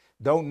part,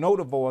 don't know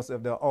the voice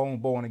of their own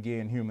born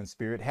again human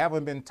spirit,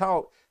 haven't been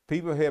taught.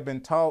 People have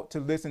been taught to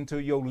listen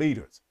to your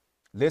leaders,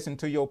 listen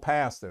to your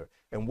pastor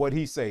and what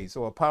he says.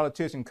 So a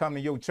politician come to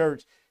your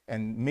church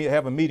and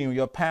have a meeting with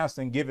your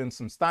pastor and give him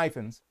some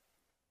stipends,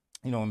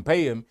 you know, and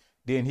pay him.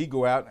 Then he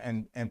go out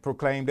and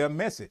proclaim their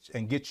message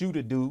and get you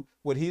to do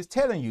what he's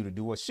telling you to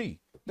do, or she.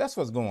 That's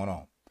what's going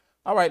on.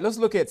 All right, let's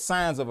look at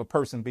signs of a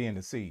person being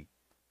deceived.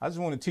 I just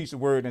want to teach the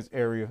word in this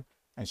area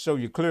and show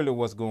you clearly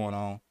what's going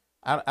on.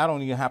 I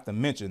don't even have to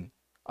mention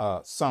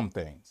some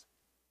things.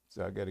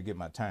 So I got to get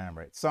my time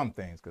right. Some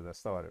things, because I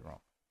started wrong,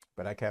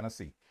 but I kind of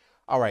see.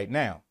 All right,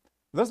 now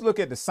let's look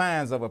at the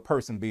signs of a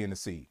person being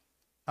deceived.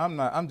 I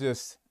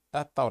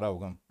thought I was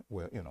going to,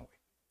 well, you know,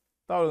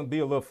 thought it would be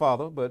a little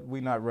farther, but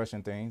we're not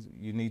rushing things.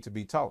 You need to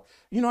be taught.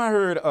 You know, I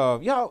heard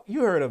of,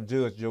 you heard of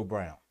Judge Joe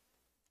Brown.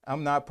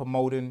 I'm not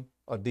promoting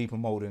or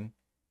depromoting.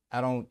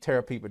 I don't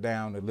tear people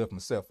down to lift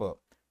myself up.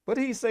 But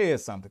he said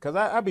something, because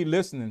I be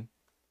listening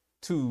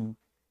to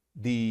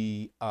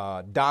the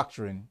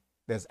doctrine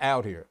that's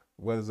out here,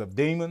 whether it's of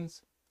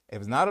demons. If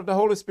it's not of the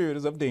Holy Spirit,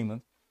 it's of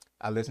demons.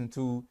 I listen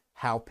to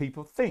how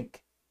people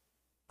think.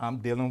 I'm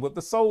dealing with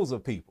the souls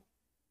of people.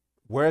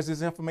 Where is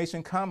this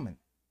information coming?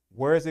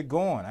 Where is it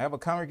going? I have a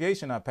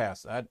congregation I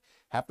pastor. I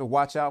have to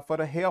watch out for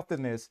the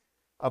healthiness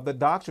of the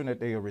doctrine that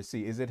they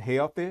receive. Is it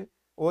healthy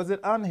or is it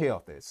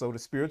unhealthy? So the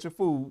spiritual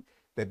food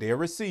that they're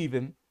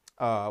receiving,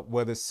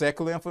 whether it's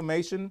secular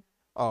information,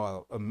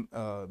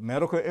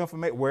 medical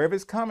information, wherever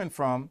it's coming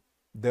from,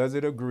 does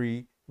it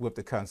agree with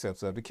the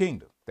concepts of the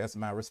kingdom? That's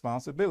my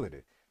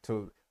responsibility,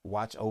 to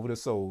watch over the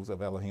souls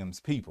of Elohim's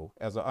people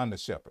as an under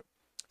shepherd.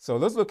 So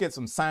let's look at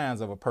some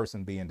signs of a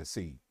person being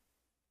deceived.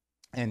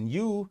 And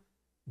you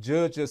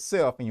judge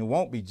yourself, and you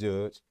won't be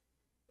judged.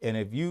 And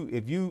if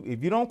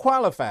you don't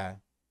qualify,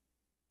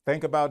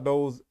 think about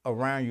those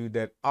around you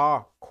that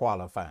are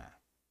qualifying.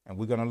 And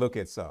we're going to look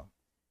at some.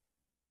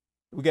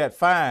 We got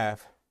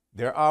 5.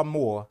 There are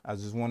more. I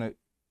just want to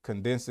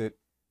condense it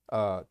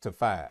to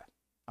 5.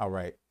 All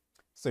right.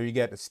 So you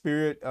got the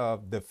spirit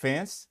of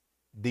defense,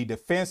 the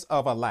defense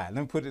of a lie.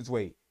 Let me put it this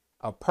way.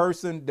 A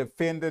person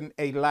defending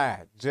a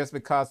lie just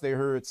because they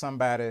heard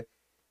somebody,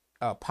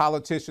 a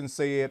politician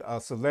say it,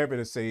 a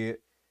celebrity say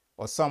it,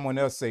 or someone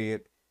else say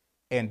it,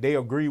 and they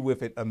agree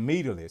with it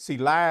immediately. See,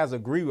 lies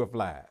agree with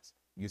lies.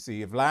 You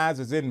see, if lies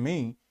is in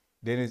me,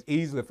 then it's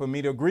easier for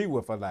me to agree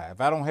with a lie. If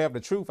I don't have the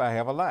truth, I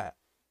have a lie.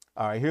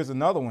 All right, here's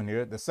another one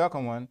here. The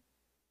second one,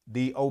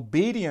 the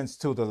obedience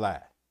to the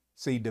lie.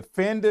 See,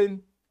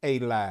 defending a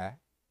lie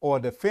or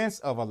defense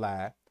of a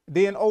lie,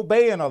 then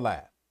obeying a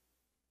lie.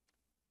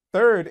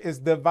 Third is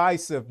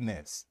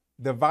divisiveness.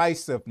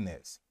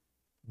 Divisiveness.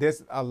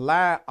 A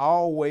lie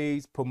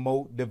always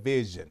promote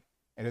division.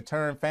 And it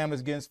turns families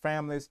against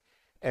families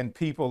and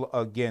people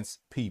against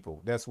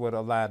people. That's what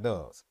a lie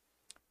does.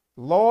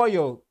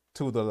 Loyal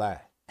to the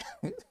lie.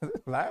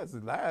 Lie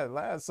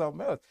is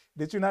something else.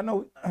 Did you not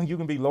know you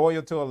can be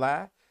loyal to a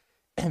lie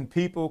and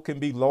people can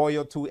be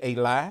loyal to a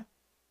lie?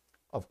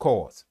 Of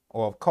course,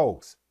 or of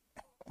course.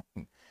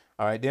 All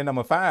right, then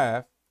number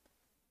 5,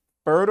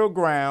 fertile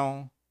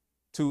ground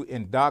to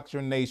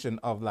indoctrination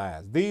of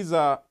lies. These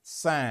are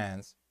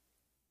signs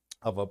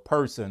of a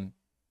person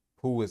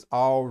who is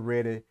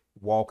already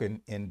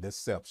walking in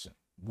deception.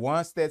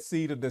 Once that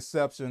seed of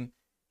deception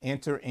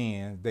enter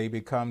in, they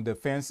become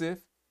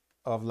defensive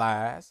of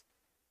lies.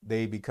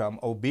 They become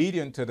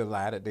obedient to the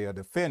lie that they are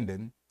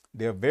defending.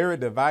 They're very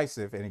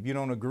divisive. And if you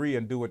don't agree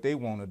and do what they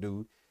want to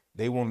do,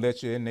 they won't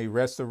let you in their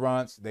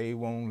restaurants. They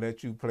won't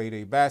let you play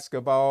their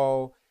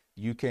basketball.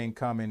 You can't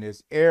come in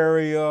this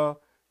area.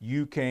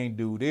 You can't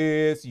do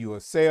this. You are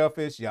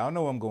selfish. Y'all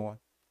know I'm going,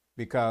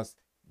 because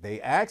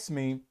they asked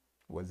me,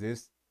 was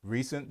this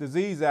recent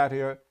disease out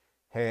here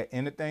had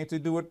anything to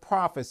do with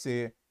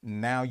prophecy?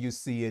 Now you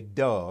see it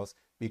does,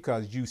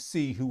 because you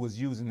see who was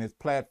using this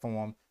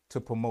platform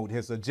to promote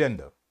his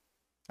agenda.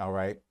 All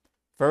right.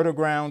 Fertile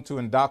ground to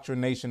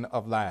indoctrination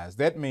of lies.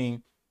 That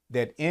means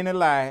that any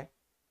lie,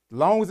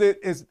 long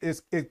as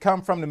it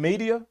come from the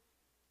media,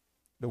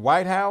 the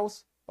White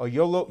House, or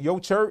your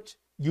church,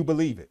 you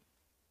believe it.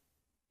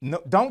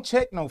 No, don't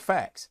check no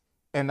facts.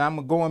 And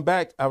I'm going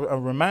back, a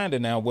reminder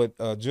now what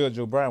Judge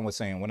O'Brien was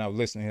saying when I was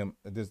listening to him,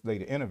 this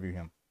lady interview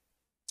him,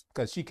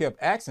 because she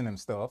kept asking him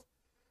stuff.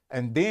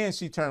 And then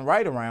she turned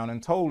right around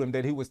and told him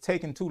that he was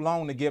taking too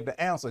long to give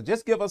the answer.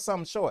 Just give us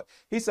something short.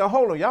 He said,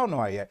 hold on, y'all know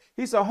how yet.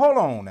 He said, hold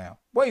on now.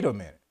 Wait a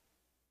minute.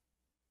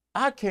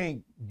 I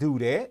can't do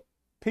that.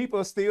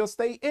 People still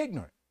stay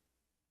ignorant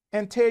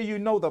until you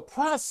know the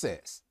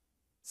process.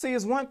 See,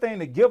 it's one thing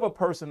to give a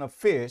person a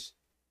fish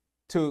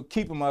to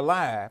keep them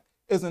alive.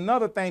 It's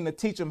another thing to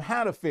teach them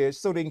how to fish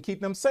so they can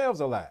keep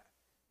themselves alive.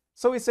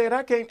 So he said,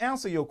 I can't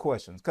answer your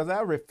questions because I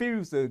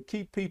refuse to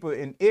keep people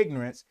in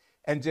ignorance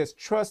and just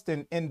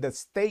trusting in the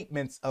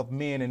statements of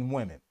men and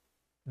women.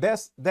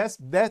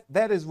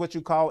 That is what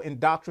you call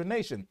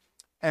indoctrination.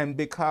 And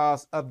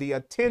because of the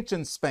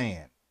attention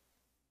span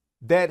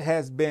that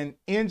has been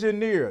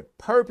engineered,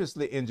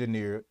 purposely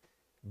engineered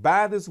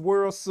by this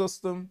world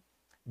system,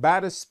 by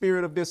the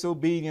spirit of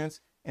disobedience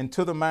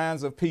into the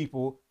minds of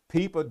people,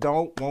 people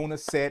don't want to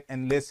sit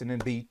and listen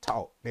and be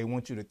taught. They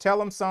want you to tell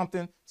them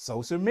something.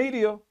 Social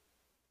media.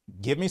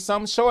 Give me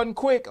something short and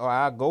quick, or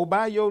I'll go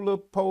by your little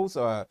post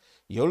or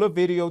your little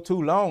video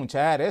too long,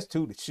 child. That's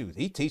too shoot.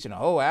 He teaching a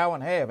whole hour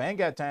and a half. I ain't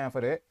got time for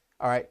that.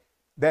 All right.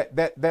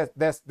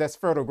 That's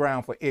fertile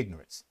ground for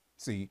ignorance.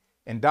 See,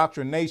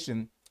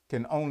 indoctrination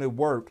can only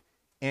work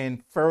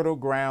in fertile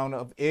ground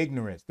of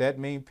ignorance. That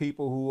means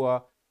people who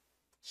are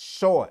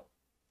short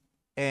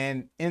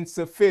and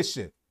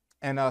insufficient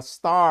and are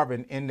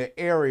starving in the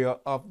area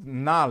of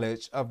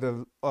knowledge of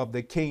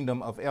the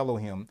kingdom of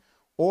Elohim,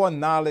 or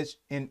knowledge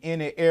in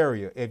any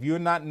area. If you're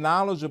not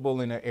knowledgeable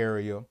in an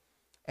area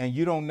and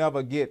you don't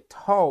never get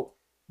taught,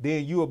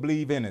 then you will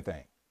believe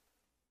anything.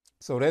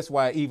 So that's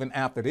why even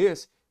after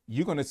this,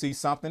 you're going to see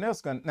something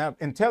else. Now,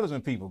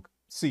 intelligent people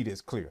see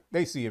this clear.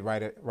 They see it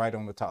right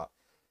on the top.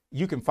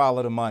 You can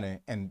follow the money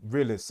and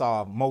really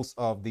solve most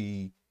of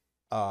the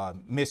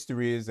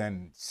mysteries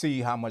and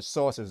see how much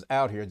sources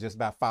out here just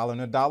by following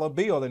a dollar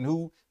bill and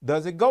who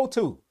does it go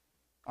to.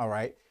 All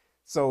right.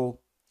 So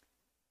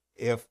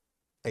if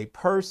a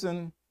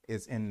person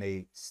is in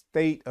a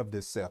state of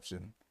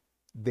deception,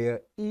 they'll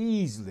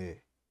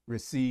easily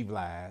receive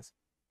lies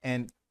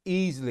and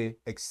easily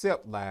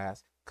accept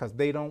lies because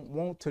they don't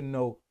want to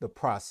know the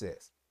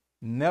process.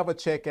 Never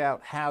check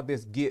out how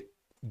this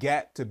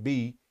got to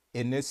be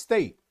in this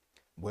state.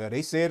 Well,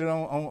 they said it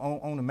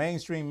on the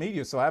mainstream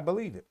media, so I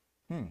believe it.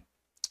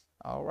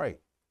 All right.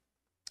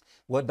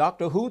 Well,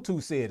 Dr.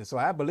 Hutu said it, so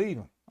I believe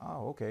him.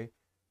 Oh, okay.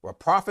 Well,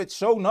 Prophet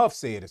Sure Enough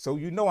said it, so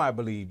you know I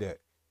believe that.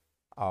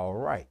 All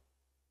right.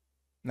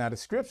 Now, the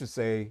scriptures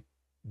say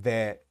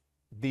that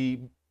the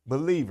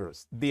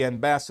believers, the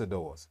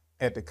ambassadors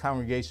at the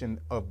congregation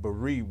of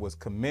Berea was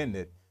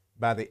commended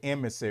by the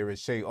emissary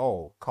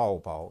Sheol,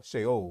 called Paul,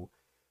 Sheol,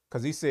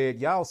 because he said,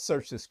 y'all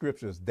search the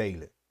scriptures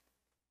daily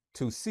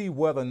to see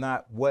whether or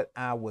not what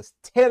I was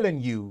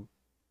telling you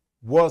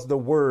was the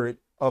word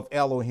of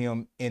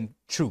Elohim in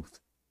truth.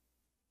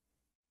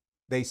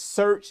 They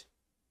search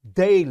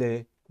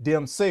daily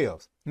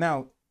themselves.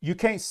 Now, you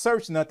can't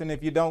search nothing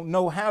if you don't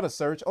know how to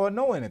search or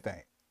know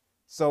anything.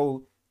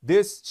 So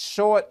this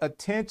short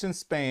attention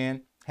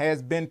span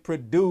has been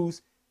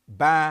produced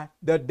by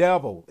the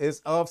devil. It's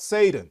of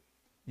Satan.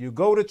 You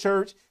go to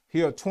church,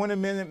 hear a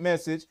 20-minute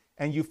message,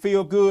 and you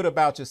feel good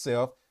about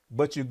yourself,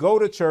 but you go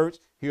to church,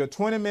 hear a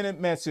 20-minute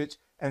message,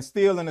 and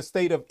still in a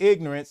state of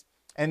ignorance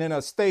and in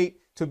a state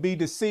to be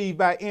deceived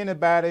by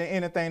anybody and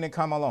anything that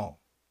come along.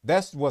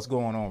 That's what's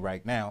going on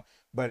right now.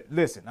 But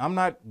listen, I'm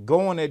not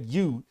going at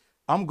you.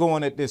 I'm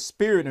going at this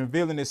spirit and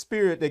revealing this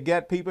spirit that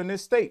got people in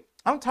this state.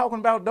 I'm talking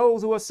about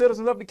those who are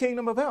citizens of the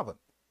kingdom of heaven.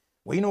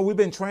 Well, you know, we've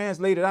been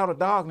translated out of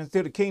darkness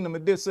to the kingdom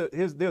of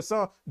his dear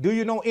son. Do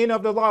you know any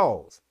of the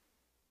laws?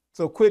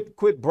 So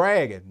quit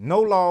bragging.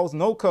 No laws,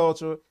 no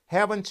culture,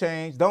 haven't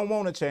changed, don't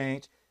want to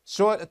change,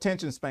 short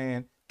attention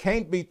span,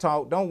 can't be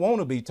taught, don't want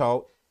to be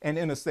taught, and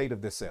in a state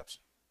of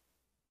deception.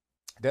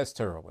 That's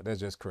terrible. That's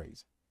just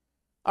crazy.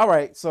 All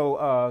right,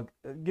 so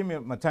give me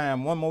my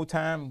time one more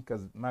time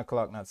because my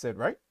clock not set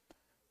right.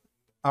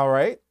 All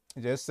right,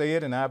 just say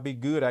it and I'll be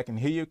good. I can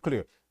hear you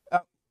clear.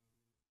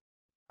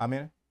 I'm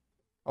in.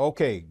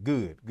 Okay,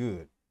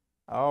 good.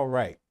 All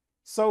right.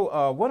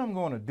 So what I'm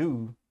going to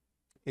do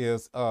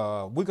is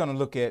we're going to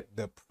look at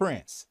the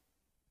prince.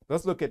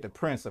 Let's look at the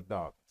prince of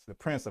darkness,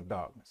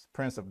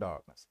 prince of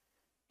darkness.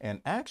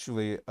 And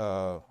actually,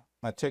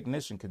 my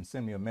technician can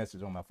send me a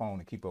message on my phone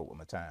to keep up with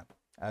my time.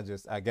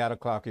 I got a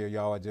clock here,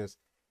 y'all.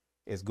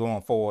 It's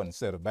going forward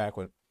instead of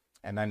backward.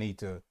 And I need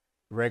to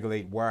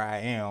regulate where I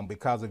am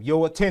because of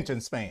your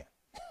attention span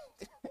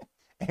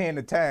and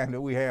the time that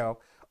we have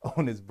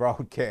on this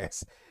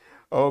broadcast.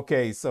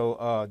 Okay,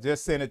 so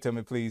just send it to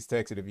me, please.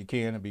 Text it if you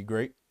can. It'd be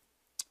great.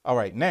 All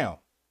right, now,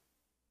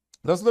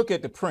 let's look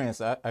at the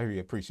prince. I really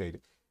appreciate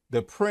it.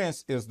 The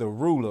prince is the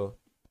ruler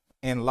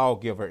and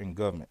lawgiver in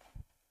government.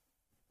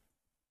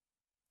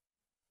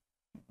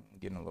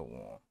 Getting a little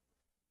warm.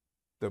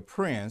 The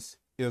prince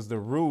is the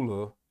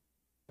ruler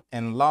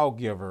and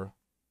lawgiver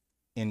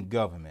in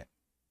government.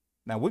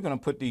 Now, we're going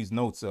to put these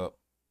notes up.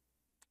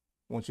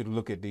 I want you to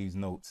look at these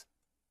notes.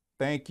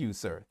 Thank you,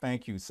 sir.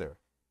 Thank you, sir.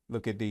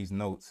 Look at these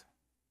notes.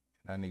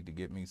 I need to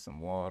get me some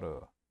water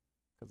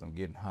because I'm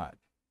getting hot.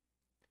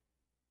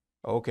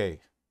 Okay.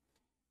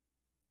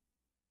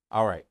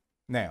 All right.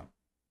 Now,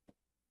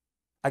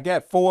 I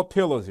got 4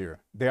 pillars here.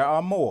 There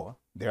are more,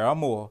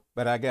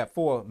 but I got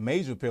 4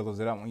 major pillars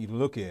that I want you to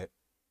look at.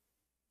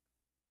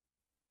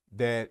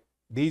 That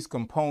these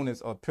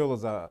components or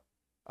pillars are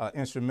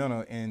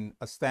instrumental in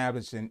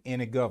establishing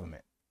any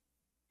government.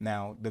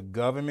 Now, the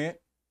government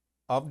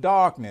of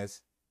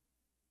darkness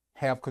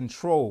have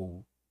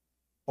control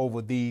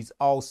over these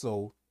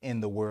also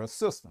in the world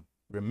system.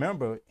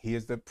 Remember, he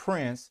is the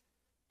prince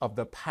of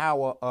the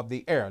power of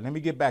the air. Let me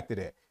get back to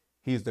that.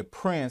 He is the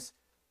prince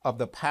of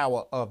the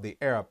power of the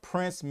air.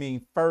 Prince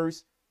means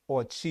first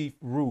or chief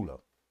ruler.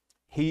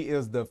 He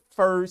is the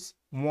first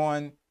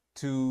one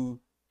to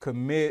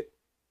commit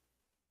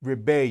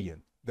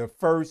rebellion, the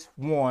first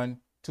one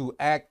to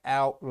act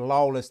out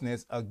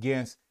lawlessness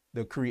against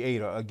the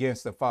Creator,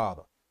 against the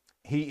Father.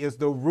 He is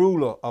the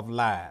ruler of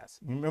lies.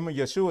 Remember,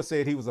 Yeshua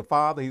said he was a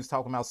father. He was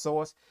talking about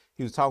source.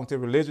 He was talking to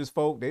religious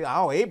folk.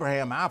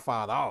 Abraham, my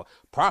father. Oh,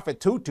 Prophet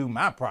Tutu,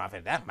 my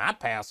prophet. That's my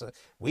pastor.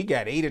 We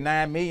got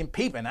 89 million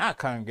people in our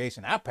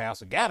congregation. Our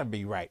pastor got to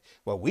be right.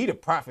 Well, we the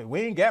prophet.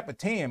 We ain't got but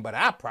 10, but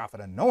our prophet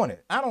anointed.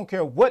 I don't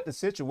care what the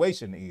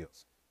situation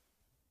is.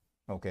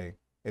 Okay?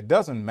 It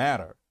doesn't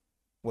matter.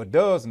 What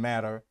does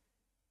matter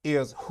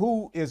is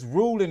who is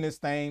ruling this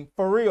thing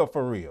for real,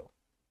 for real.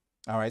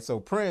 All right, so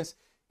prince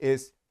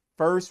is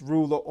first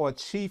ruler or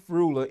chief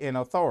ruler in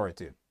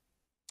authority.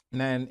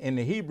 Now, in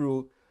the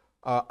Hebrew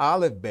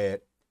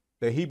alphabet,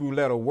 the Hebrew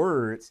letter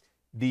words,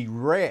 the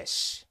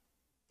resh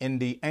in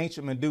the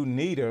ancient Medu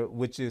Neter,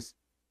 which is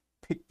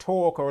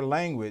pictorial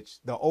language,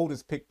 the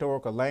oldest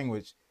pictorial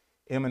language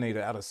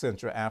emanated out of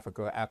Central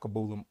Africa,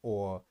 Akabulum,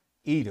 or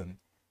Edom.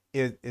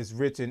 is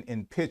written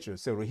in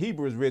pictures. So the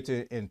Hebrew is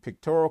written in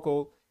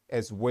pictorial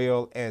as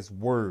well as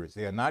words.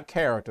 They are not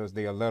characters,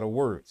 they are letter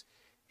words.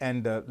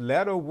 And the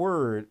letter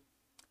word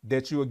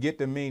that you will get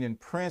the meaning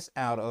prince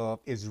out of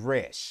is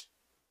resh.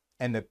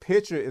 And the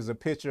picture is a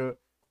picture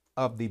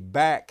of the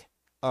back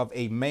of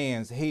a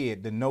man's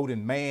head,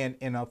 denoting man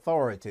in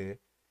authority,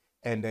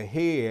 and the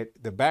head,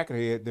 the back of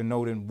the head,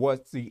 denoting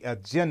what's the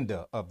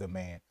agenda of the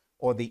man,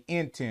 or the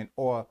intent,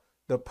 or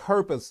the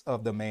purpose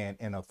of the man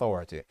in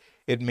authority.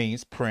 It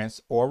means prince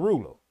or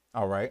ruler.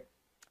 All right.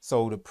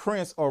 So the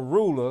prince or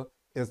ruler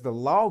is the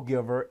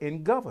lawgiver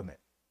in government.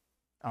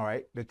 All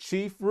right. The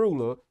chief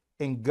ruler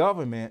in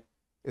government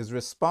is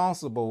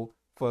responsible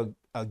for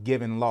a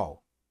given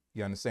law.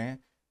 You understand?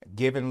 A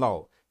given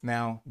law.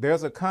 Now,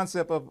 there's a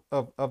concept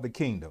of the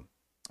kingdom,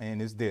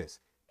 and it's this.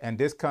 And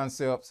this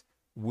concept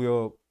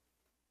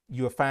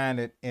you'll find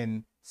it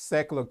in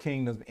secular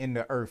kingdoms in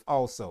the earth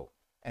also.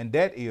 And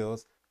that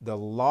is the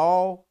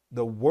law,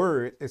 the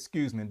word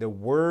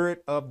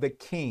of the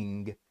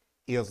king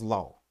is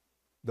law.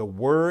 The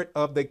word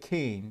of the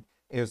king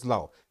is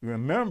law.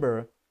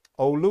 Remember,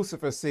 old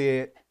Lucifer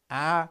said,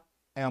 I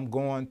am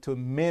going to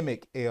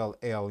mimic El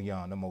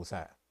Elyon, the Most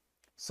High.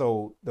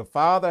 So the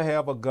Father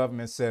have a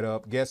government set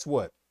up. Guess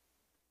what?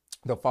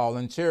 The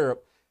fallen cherub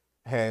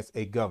has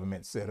a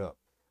government set up.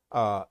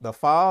 The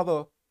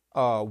Father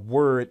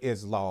word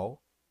is law.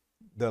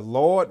 The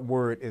Lord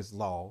word is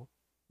law.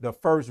 The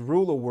first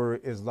ruler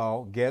word is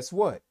law. Guess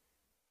what?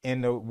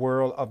 In the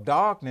world of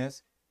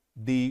darkness,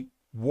 the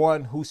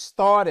one who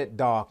started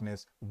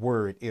darkness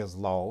word is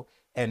law.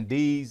 And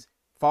these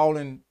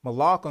fallen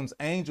Malachim's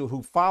angel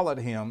who followed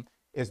him,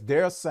 is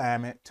their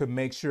assignment to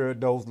make sure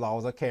those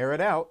laws are carried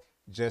out,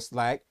 just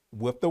like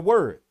with the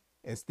word.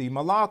 It's the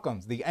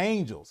Malachims, the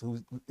angels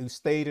who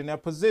stayed in their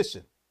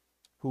position,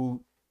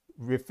 who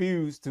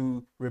refused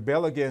to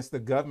rebel against the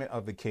government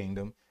of the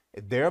kingdom.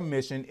 Their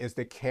mission is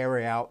to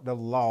carry out the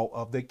law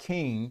of the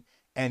king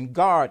and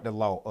guard the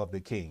law of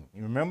the king.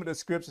 You remember the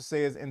scripture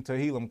says in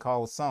Tehillim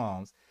called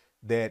Psalms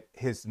that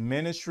his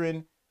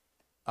ministering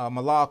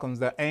Malachims,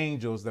 the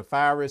angels, the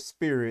fiery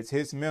spirits,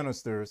 his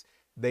ministers,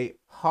 they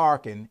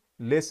hearken,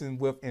 listen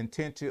with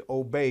intent to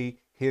obey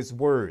his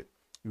word.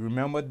 You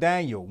remember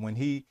Daniel when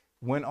he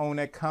went on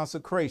that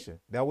consecration.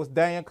 That was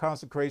Daniel's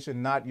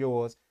consecration, not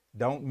yours.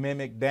 Don't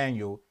mimic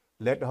Daniel.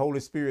 Let the Holy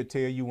Spirit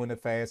tell you when to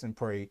fast and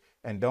pray,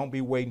 and don't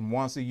be waiting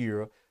once a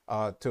year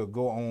to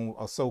go on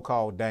a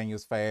so-called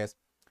Daniel's fast.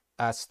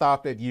 I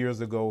stopped it years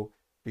ago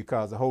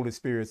because the Holy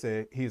Spirit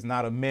said he's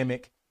not a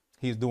mimic.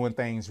 He's doing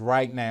things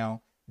right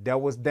now.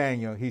 That was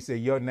Daniel. He said,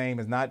 your name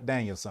is not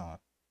Daniel, son.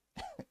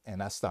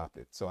 And I stopped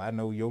it. So I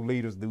know your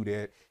leaders do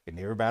that, and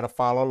everybody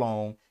follow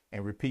along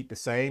and repeat the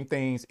same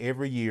things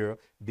every year.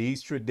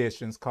 These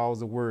traditions cause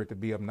the word to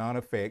be of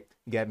non-effect.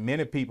 You got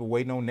many people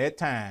waiting on that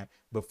time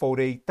before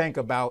they think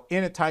about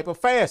any type of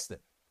fasting.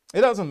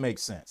 It doesn't make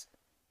sense.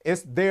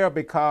 It's there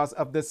because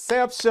of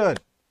deception.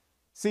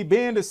 See,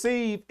 being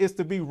deceived is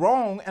to be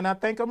wrong, and I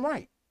think I'm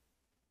right.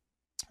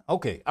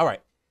 Okay, all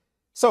right.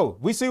 So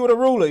we see what a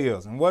ruler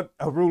is and what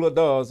a ruler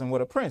does and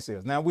what a prince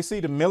is. Now we see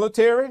the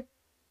military.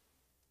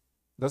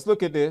 Let's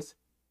look at this.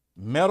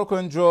 Medical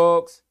and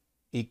drugs,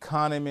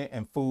 economy,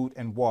 and food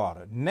and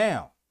water.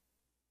 Now,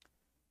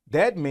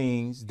 that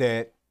means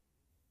that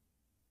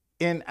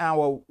in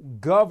our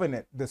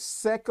government, the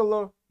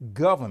secular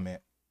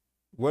government,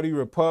 whether you're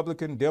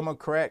Republican,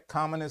 Democrat,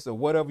 Communist, or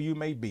whatever you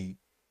may be,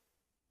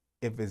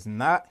 if it's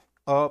not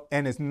of,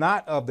 and it's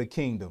not of the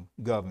kingdom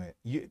government,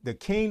 the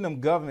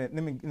kingdom government,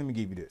 let me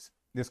give you this.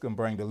 This can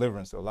bring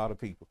deliverance to a lot of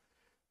people.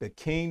 The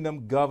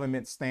kingdom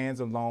government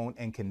stands alone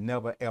and can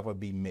never, ever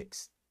be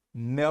mixed.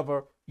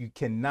 Never. You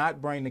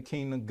cannot bring the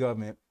kingdom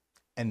government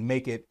and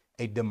make it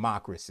a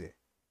democracy.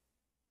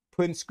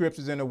 Putting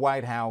scriptures in the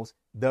White House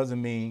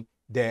doesn't mean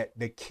that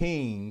the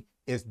king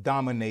is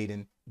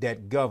dominating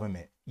that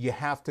government. You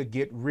have to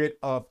get rid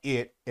of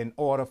it in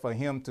order for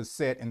him to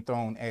sit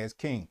enthroned as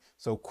king.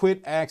 So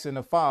quit asking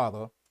the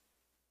Father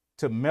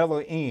to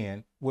mellow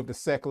in with the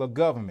secular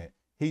government.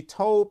 He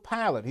told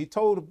Pilate, he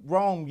told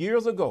Rome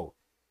years ago,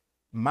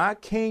 my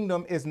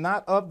kingdom is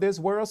not of this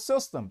world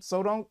system.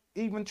 So don't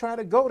even try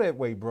to go that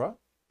way, bruh.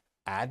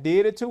 I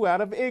did it too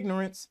out of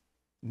ignorance.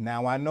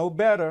 Now I know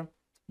better.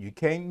 You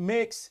can't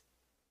mix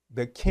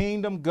the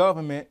kingdom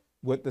government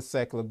with the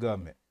secular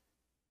government.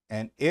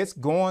 And it's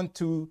going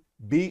to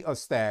be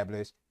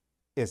established.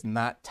 It's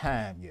not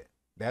time yet.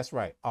 That's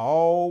right.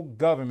 All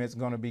government's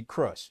going to be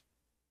crushed.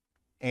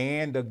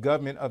 And the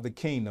government of the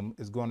kingdom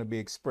is going to be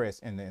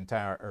expressed in the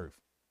entire earth.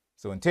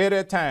 So until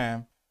that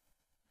time,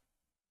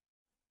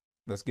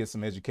 let's get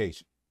some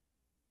education.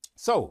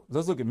 So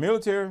let's look at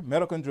military,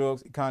 medical and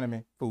drugs,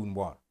 economy, food and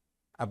water.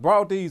 I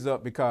brought these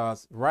up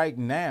because right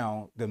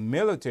now, the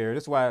military,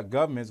 that's why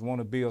governments want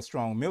to build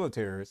strong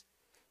militaries.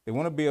 They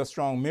want to build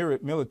strong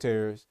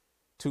militaries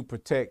to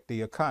protect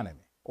the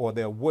economy or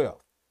their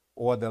wealth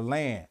or the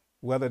land,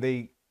 whether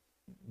they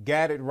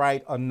got it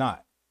right or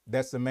not.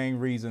 That's the main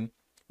reason,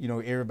 you know,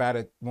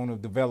 everybody want to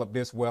develop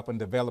this weapon,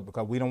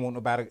 because we don't want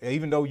nobody,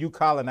 even though you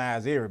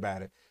colonize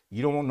everybody,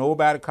 You don't want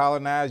nobody to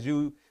colonize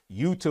you.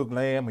 You took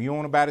land, but you don't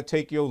want nobody to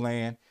take your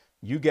land.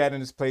 You got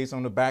in this place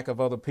on the back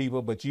of other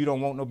people, but you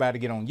don't want nobody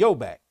to get on your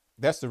back.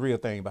 That's the real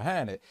thing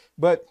behind it.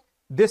 But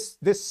this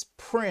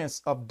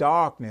prince of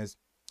darkness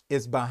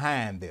is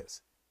behind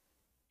this.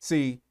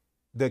 See,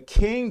 the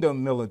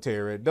kingdom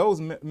military,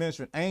 those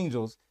ministering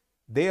angels,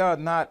 they are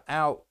not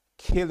out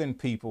killing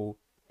people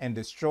and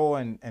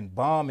destroying and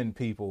bombing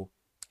people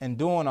and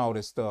doing all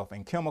this stuff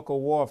and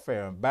chemical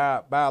warfare and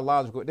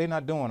biological. They're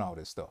not doing all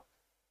this stuff.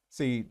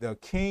 See, the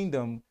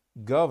kingdom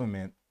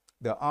government,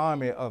 the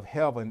army of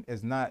heaven,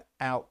 is not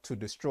out to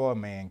destroy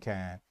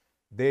mankind.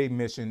 Their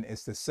mission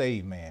is to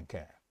save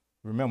mankind.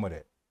 Remember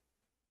that.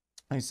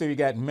 And so you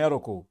got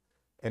medical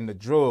and the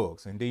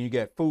drugs, and then you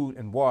got food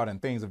and water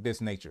and things of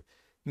this nature.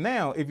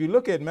 Now, if you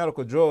look at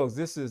medical drugs,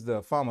 this is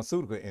the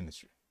pharmaceutical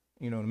industry.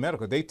 You know, the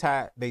medical, they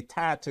tie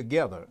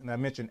together. And I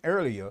mentioned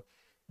earlier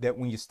that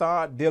when you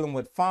start dealing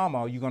with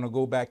pharma, you're going to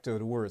go back to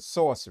the word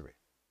sorcery.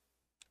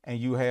 And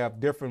you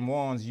have different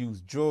ones use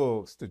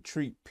drugs to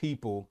treat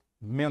people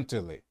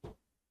mentally.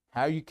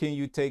 How can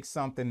you take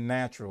something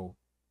natural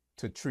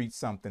to treat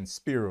something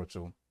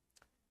spiritual?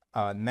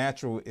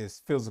 Natural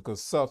is physical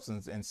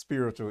substance, and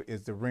spiritual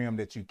is the realm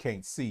that you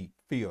can't see,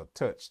 feel,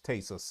 touch,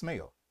 taste, or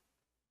smell.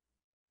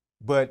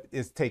 But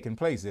it's taking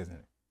place, isn't it?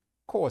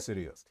 Of course it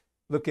is.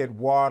 Look at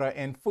water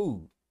and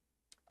food.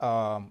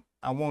 I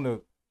want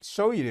to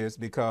show you this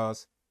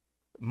because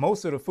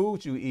most of the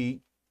food you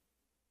eat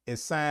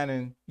is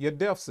signing your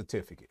death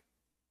certificate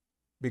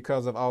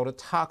because of all the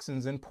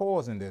toxins and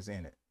poison that's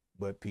in it.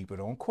 But people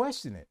don't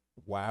question it.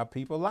 Why are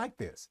people like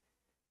this?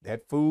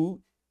 That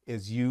food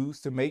is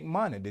used to make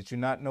money. Did you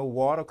not know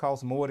water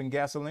costs more than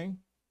gasoline?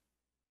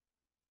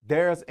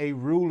 There's a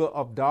ruler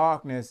of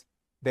darkness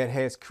that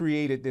has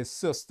created this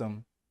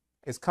system.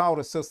 It's called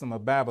a system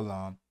of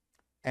Babylon,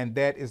 and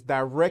that is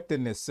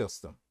directing this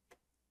system.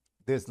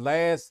 This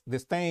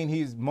thing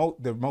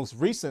the most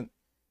recent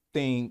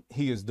thing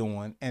he is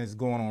doing, and is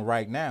going on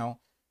right now,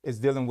 is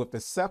dealing with the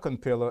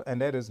second pillar, and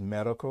that is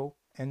medical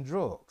and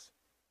drugs.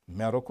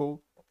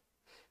 Medical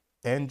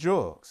and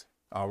drugs.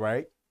 All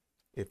right.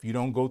 If you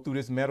don't go through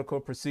this medical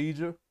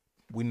procedure,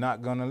 we're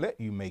not going to let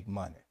you make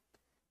money.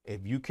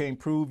 If you can't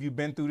prove you've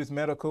been through this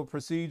medical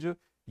procedure,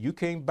 you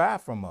can't buy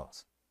from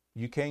us.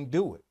 You can't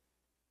do it.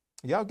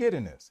 Y'all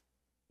getting this?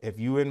 If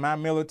you in my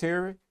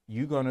military,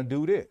 you're going to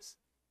do this.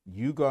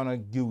 You're going to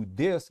do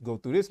this, go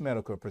through this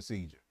medical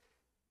procedure.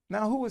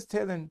 Now, who is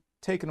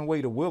taking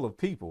away the will of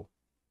people?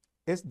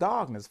 It's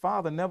darkness.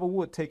 Father never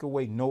would take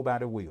away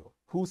nobody will.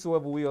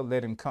 Whosoever will,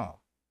 let him come.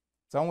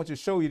 So I want you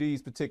to show you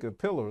these particular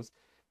pillars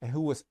and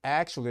who is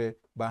actually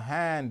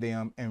behind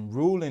them and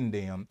ruling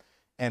them.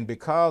 And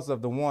because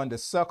of the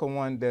second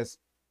one that's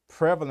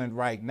prevalent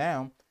right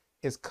now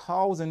is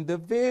causing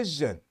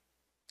division.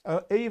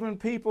 Even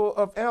people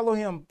of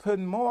Elohim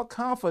putting more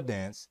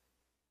confidence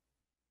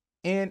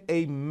in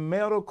a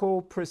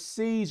medical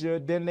procedure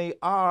than they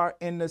are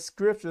in the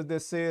scripture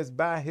that says,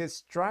 by his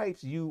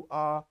stripes you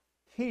are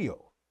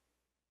healed.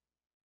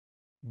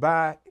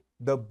 By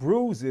the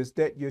bruises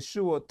that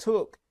Yeshua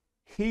took,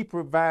 he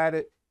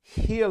provided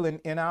healing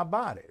in our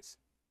bodies.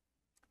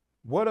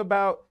 What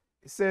about,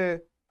 it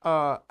said,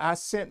 I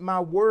sent my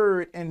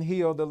word and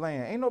healed the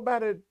land.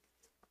 I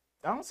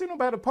don't see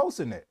nobody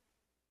posting it.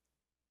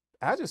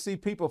 I just see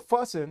people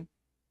fussing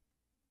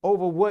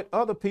over what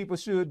other people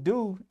should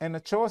do and the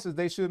choices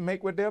they should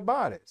make with their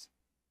bodies.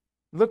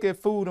 Look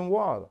at food and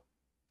water.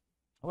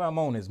 Well, I'm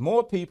on this.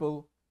 More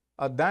people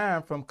are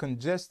dying from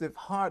congestive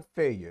heart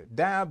failure,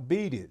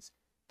 diabetes.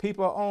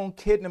 People are on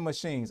kidney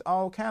machines,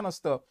 all kind of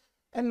stuff.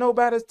 And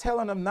nobody's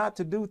telling them not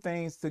to do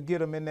things to get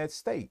them in that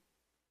state.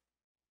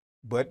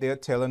 But they're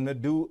telling them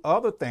to do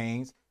other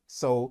things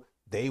so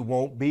they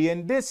won't be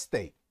in this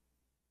state.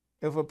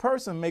 If a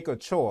person make a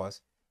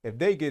choice, if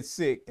they get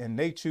sick and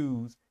they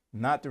choose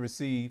not to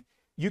receive,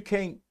 you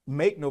can't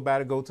make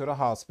nobody go to the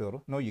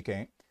hospital. No, you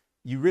can't.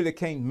 You really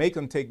can't make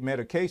them take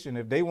medication.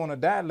 If they want to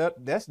die,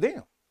 that's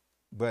them.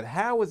 But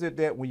how is it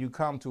that when you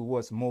come to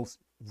what's most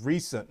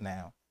recent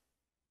now,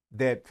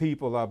 that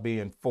people are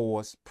being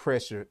forced,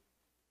 pressured,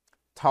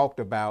 talked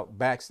about,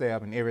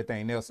 backstabbed, and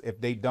everything else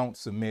if they don't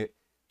submit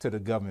to the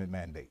government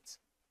mandates?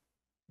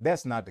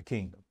 That's not the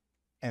kingdom.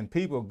 And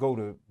people go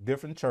to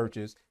different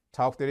churches,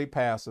 talk to their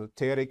pastor,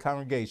 tell their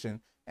congregation,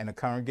 and the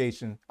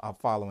congregation are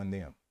following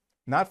them.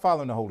 Not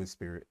following the Holy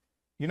Spirit.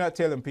 You're not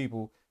telling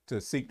people to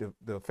seek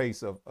the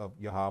face of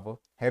Yahweh.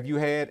 Have you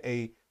had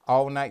a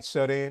all-night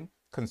shut-in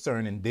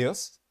concerning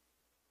this?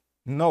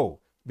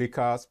 No,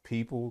 because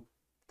people,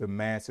 the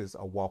masses,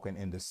 are walking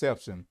in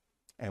deception,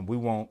 and we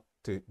want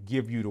to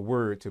give you the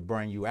word to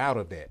bring you out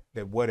of that,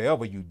 that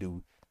whatever you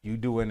do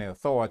in the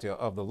authority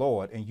of the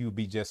Lord, and you'll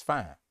be just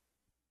fine.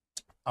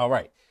 All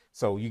right,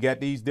 so you got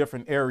these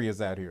different areas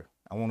out here.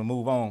 I want to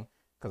move on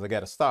because I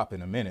got to stop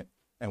in a minute,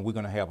 and we're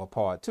going to have a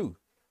part 2.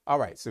 All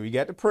right, so you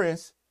got the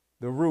prince,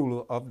 the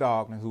ruler of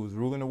darkness, who is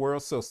ruling the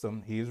world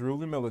system. He is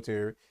ruling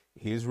military.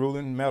 He is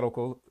ruling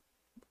medical,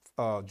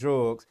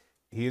 drugs.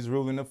 He is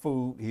ruling the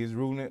food. He is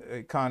ruling the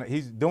economy.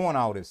 He's doing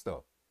all this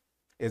stuff.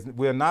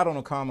 We're not on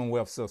a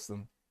Commonwealth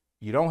system.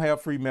 You don't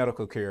have free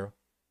medical care.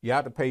 You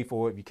have to pay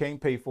for it. If you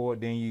can't pay for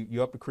it, then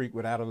you're up the creek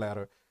without a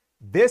ladder.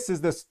 This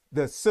is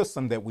the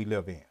system that we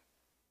live in.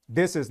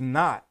 This is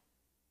not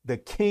the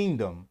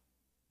kingdom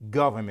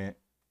government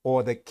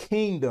or the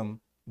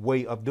kingdom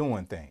way of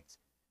doing things.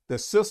 The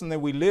system that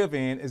we live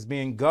in is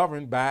being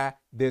governed by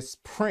this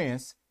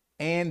prince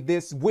and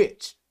this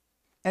witch,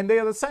 and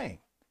they're the same.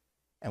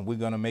 And we're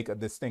going to make a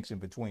distinction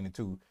between the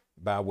two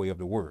by way of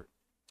the word.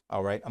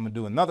 All right, I'm going to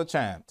do another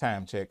time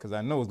check because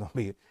I know it's going to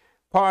be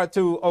part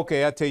 2.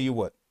 Okay, I tell you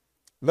what.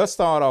 Let's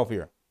start off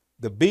here.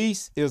 The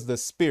beast is the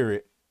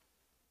spirit.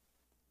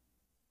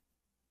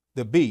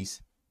 The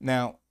beast.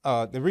 Now,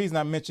 the reason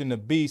I mentioned the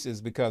beast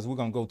is because we're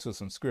going to go to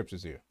some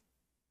scriptures here.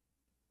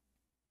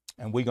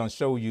 And we're going to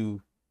show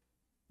you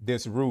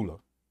this ruler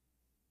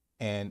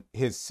and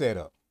his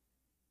setup.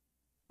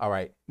 All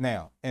right.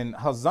 Now, in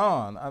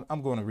Hazan,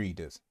 I'm going to read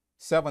this.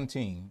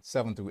 17,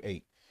 7 through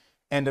 8.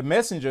 And the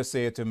messenger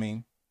said to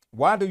me,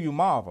 why do you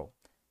marvel?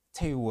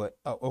 Tell you what.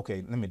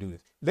 Okay, let me do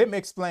this. Let me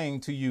explain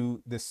to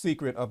you the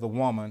secret of the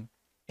woman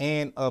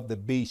and of the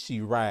beast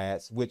she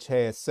rides, which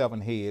has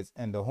 7 heads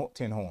and the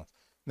 10 horns.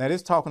 Now,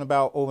 this talking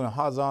about over in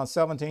Hazan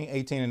 17,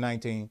 18, and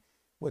 19.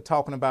 We're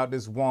talking about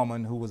this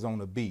woman who was on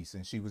the beast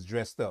and she was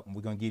dressed up. And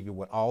we're going to give you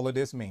what all of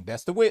this means.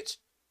 That's the witch.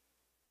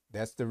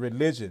 That's the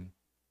religion,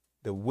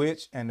 the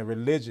witch and the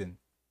religion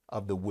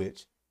of the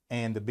witch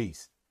and the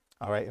beast.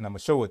 All right. And I'm going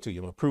to show it to you.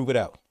 I'm going to prove it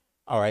out.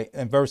 All right.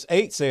 And verse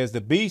 8 says, the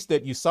beast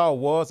that you saw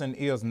was and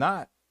is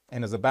not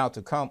and is about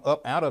to come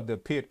up out of the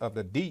pit of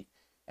the deep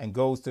and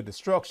goes to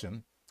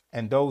destruction.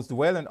 And those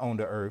dwelling on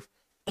the earth,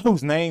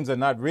 whose names are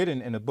not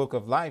written in the book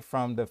of life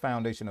from the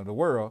foundation of the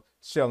world,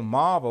 shall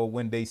marvel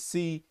when they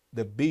see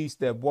the beast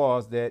that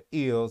was, that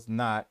is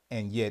not,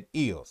 and yet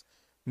is.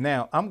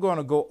 Now, I'm going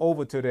to go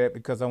over to that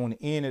because I want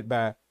to end it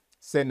by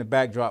setting the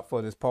backdrop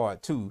for this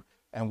part 2.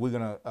 And we're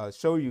going to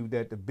show you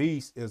that the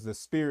beast is the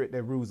spirit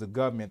that rules the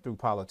government through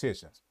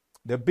politicians.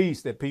 The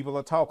beast that people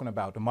are talking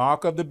about, the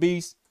mark of the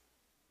beast,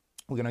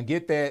 we're going to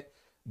get that.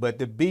 But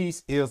the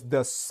beast is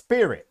the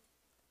spirit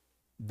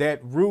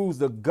that rules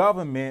the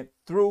government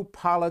through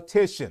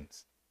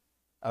politicians.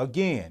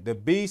 Again, the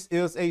beast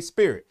is a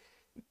spirit.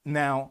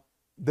 Now,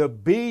 the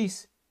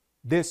beast,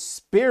 this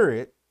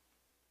spirit,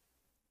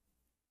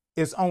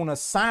 is on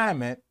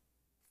assignment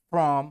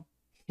from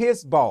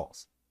his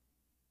boss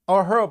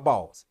or her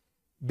boss,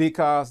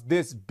 because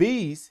this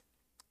beast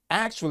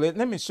actually,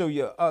 let me show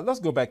you. Let's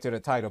go back to the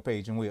title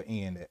page and we'll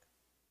end it.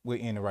 We'll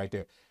end it right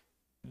there.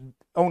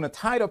 On the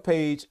title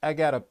page, I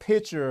got a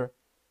picture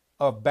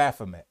of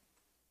Baphomet.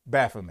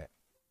 Baphomet.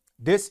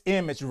 This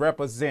image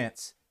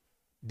represents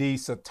the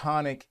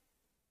satanic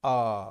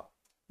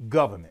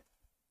government,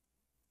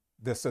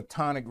 the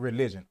satanic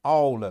religion,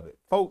 all of it.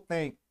 Folk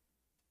think,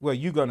 well,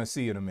 you're going to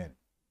see in a minute.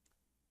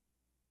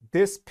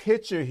 This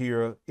picture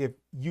here, if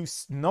you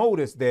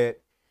notice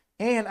that,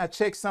 and I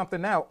checked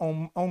something out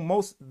on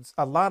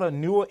a lot of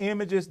newer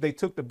images, they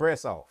took the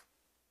breast off.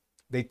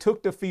 They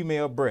took the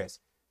female breast,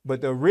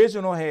 but the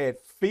original had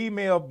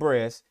female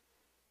breast,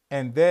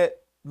 and that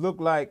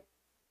looked like,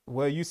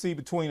 well, you see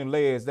between the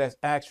legs, that's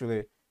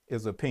actually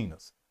is a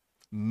penis,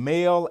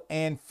 male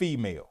and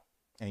female.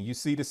 And you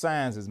see the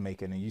signs it's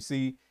making, and you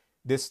see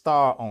this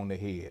star on the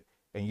head,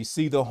 and you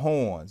see the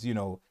horns. You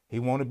know, he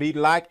want to be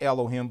like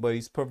Elohim, but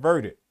he's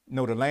perverted. You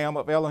know, the lamb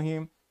of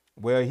Elohim,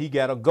 well, he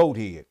got a goat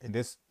head, and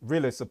this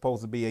really is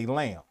supposed to be a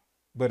lamb,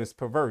 but it's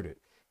perverted.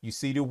 You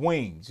see the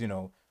wings, you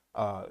know,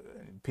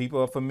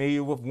 people are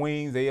familiar with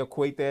wings. They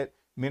equate that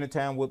many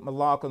times with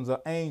Malachians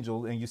or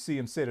angels, and you see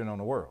them sitting on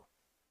the world.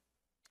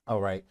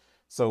 All right.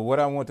 So what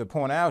I want to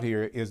point out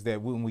here is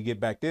that when we get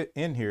back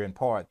in here in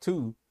part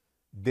 2,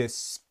 this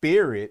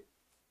spirit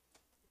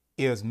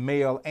is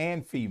male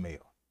and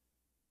female.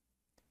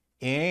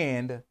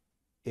 And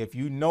if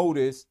you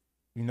notice,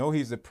 you know,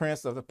 he's the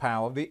prince of the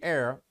power of the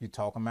air. You're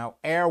talking about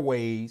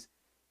airways,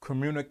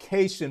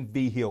 communication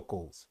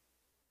vehicles,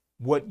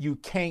 what you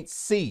can't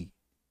see,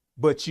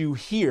 but you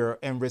hear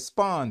and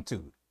respond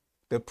to.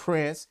 The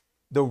prince,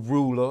 the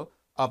ruler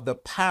of the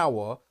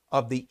power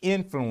of the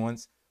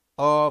influence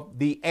of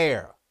the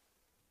air,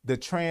 the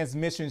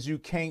transmissions you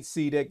can't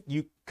see that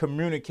you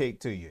communicate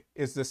to you.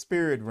 It's the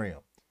spirit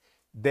realm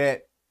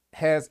that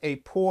has a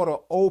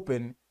portal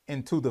open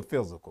into the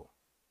physical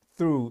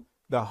through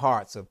the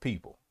hearts of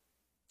people.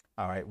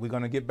 All right, we're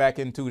going to get back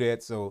into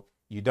that, so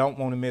you don't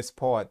want to miss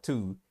part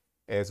 2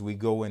 as we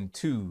go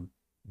into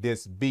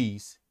this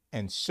beast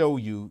and show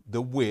you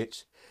the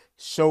witch,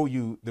 show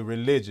you the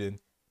religion,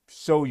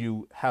 show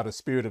you how the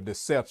spirit of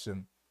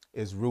deception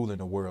is ruling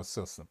the world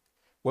system.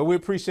 Well, we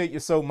appreciate you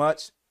so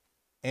much.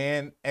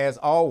 And as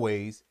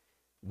always,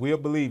 we're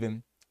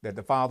believing that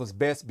the Father's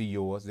best be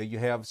yours, that you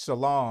have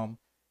shalom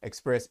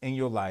expressed in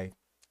your life,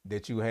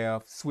 that you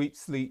have sweet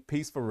sleep,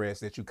 peaceful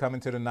rest, that you come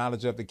into the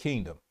knowledge of the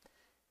kingdom.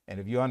 And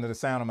if you're under the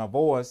sound of my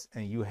voice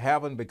and you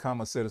haven't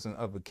become a citizen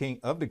of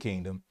the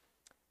kingdom,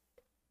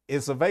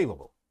 it's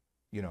available.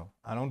 You know,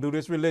 I don't do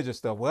this religious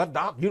stuff. Well,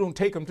 doc, you don't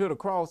take them to the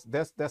cross.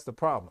 That's the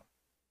problem,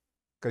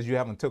 because you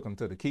haven't took them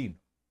to the kingdom.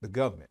 the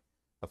government.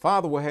 The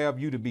Father will have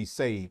you to be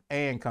saved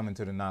and come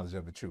into the knowledge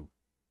of the truth.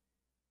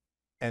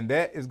 And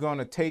that is going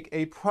to take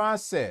a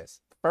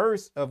process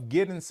first of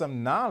getting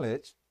some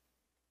knowledge,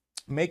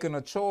 making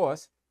a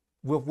choice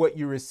with what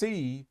you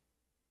receive,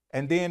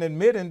 and then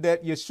admitting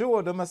that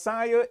Yeshua, the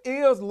Messiah,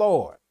 is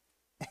Lord.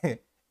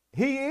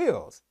 He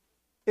is.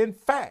 In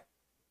fact,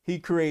 he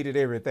created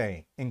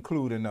everything,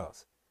 including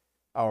us.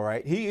 All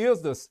right. He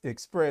is the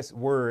express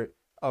word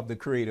of the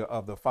creator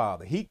of the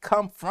Father. He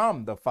come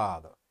from the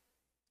Father,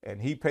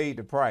 and he paid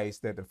the price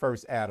that the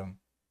first Adam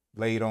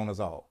laid on us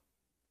all.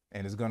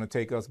 And it's going to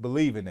take us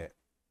believing it.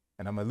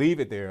 And I'm going to leave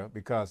it there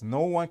because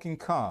no one can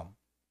come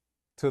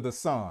to the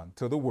Son,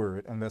 to the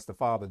Word, unless the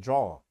Father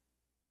draw.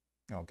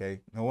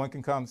 Okay. No one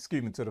can come,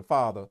 to the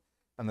Father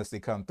unless they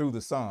come through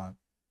the Son,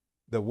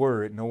 the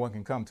Word. No one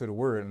can come to the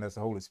Word unless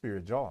the Holy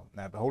Spirit draw.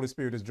 Now, if the Holy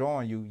Spirit is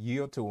drawing you,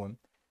 yield to him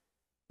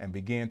and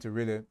begin to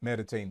really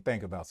meditate and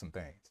think about some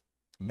things.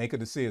 Make a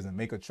decision,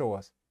 make a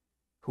choice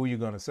who you're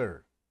going to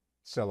serve.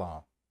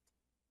 Shalom.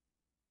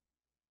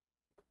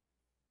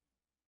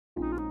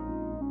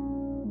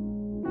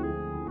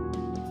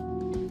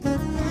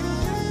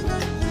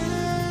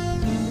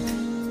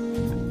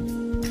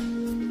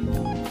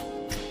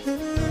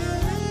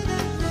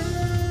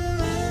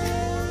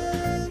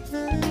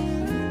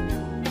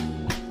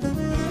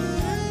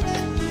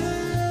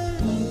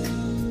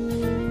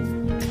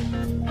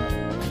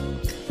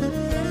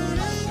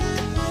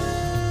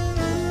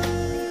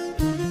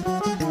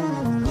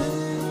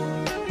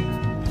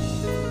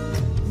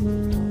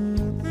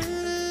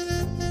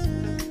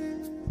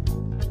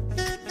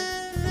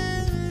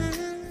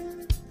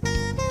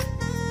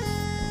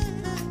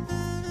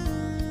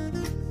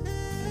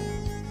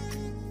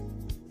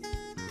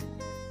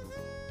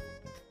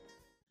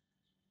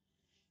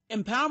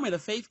 Empowerment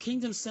of Faith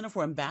Kingdom Center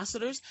for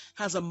Ambassadors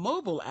has a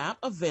mobile app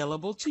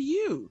available to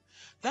you.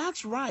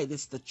 That's right,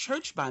 it's the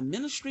Church by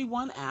Ministry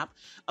One app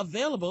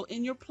available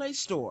in your Play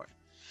Store.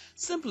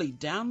 Simply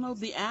download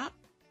the app,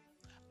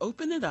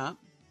 open it up,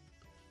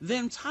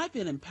 then type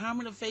in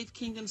Empowerment of Faith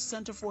Kingdom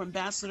Center for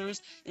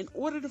Ambassadors in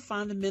order to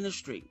find the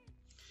ministry.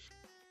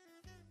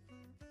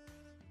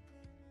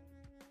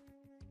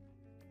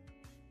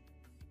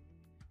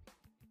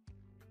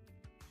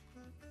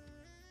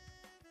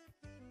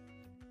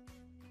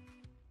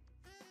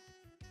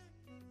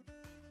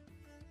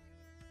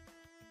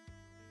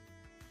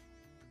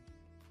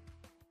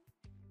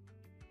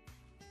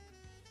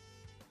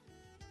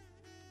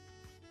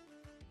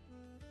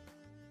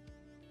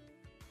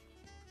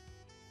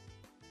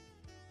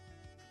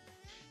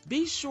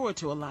 Be sure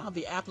to allow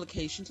the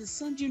application to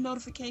send you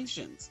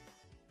notifications.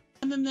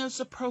 And then there's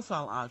the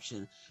profile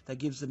option that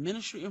gives the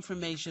ministry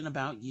information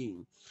about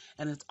you.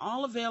 And it's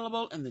all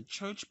available in the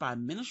Church by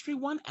Ministry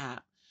One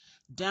app.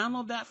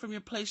 Download that from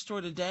your Play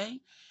Store today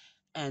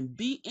and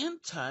be in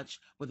touch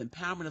with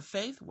Empowerment of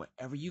Faith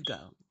wherever you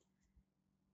go.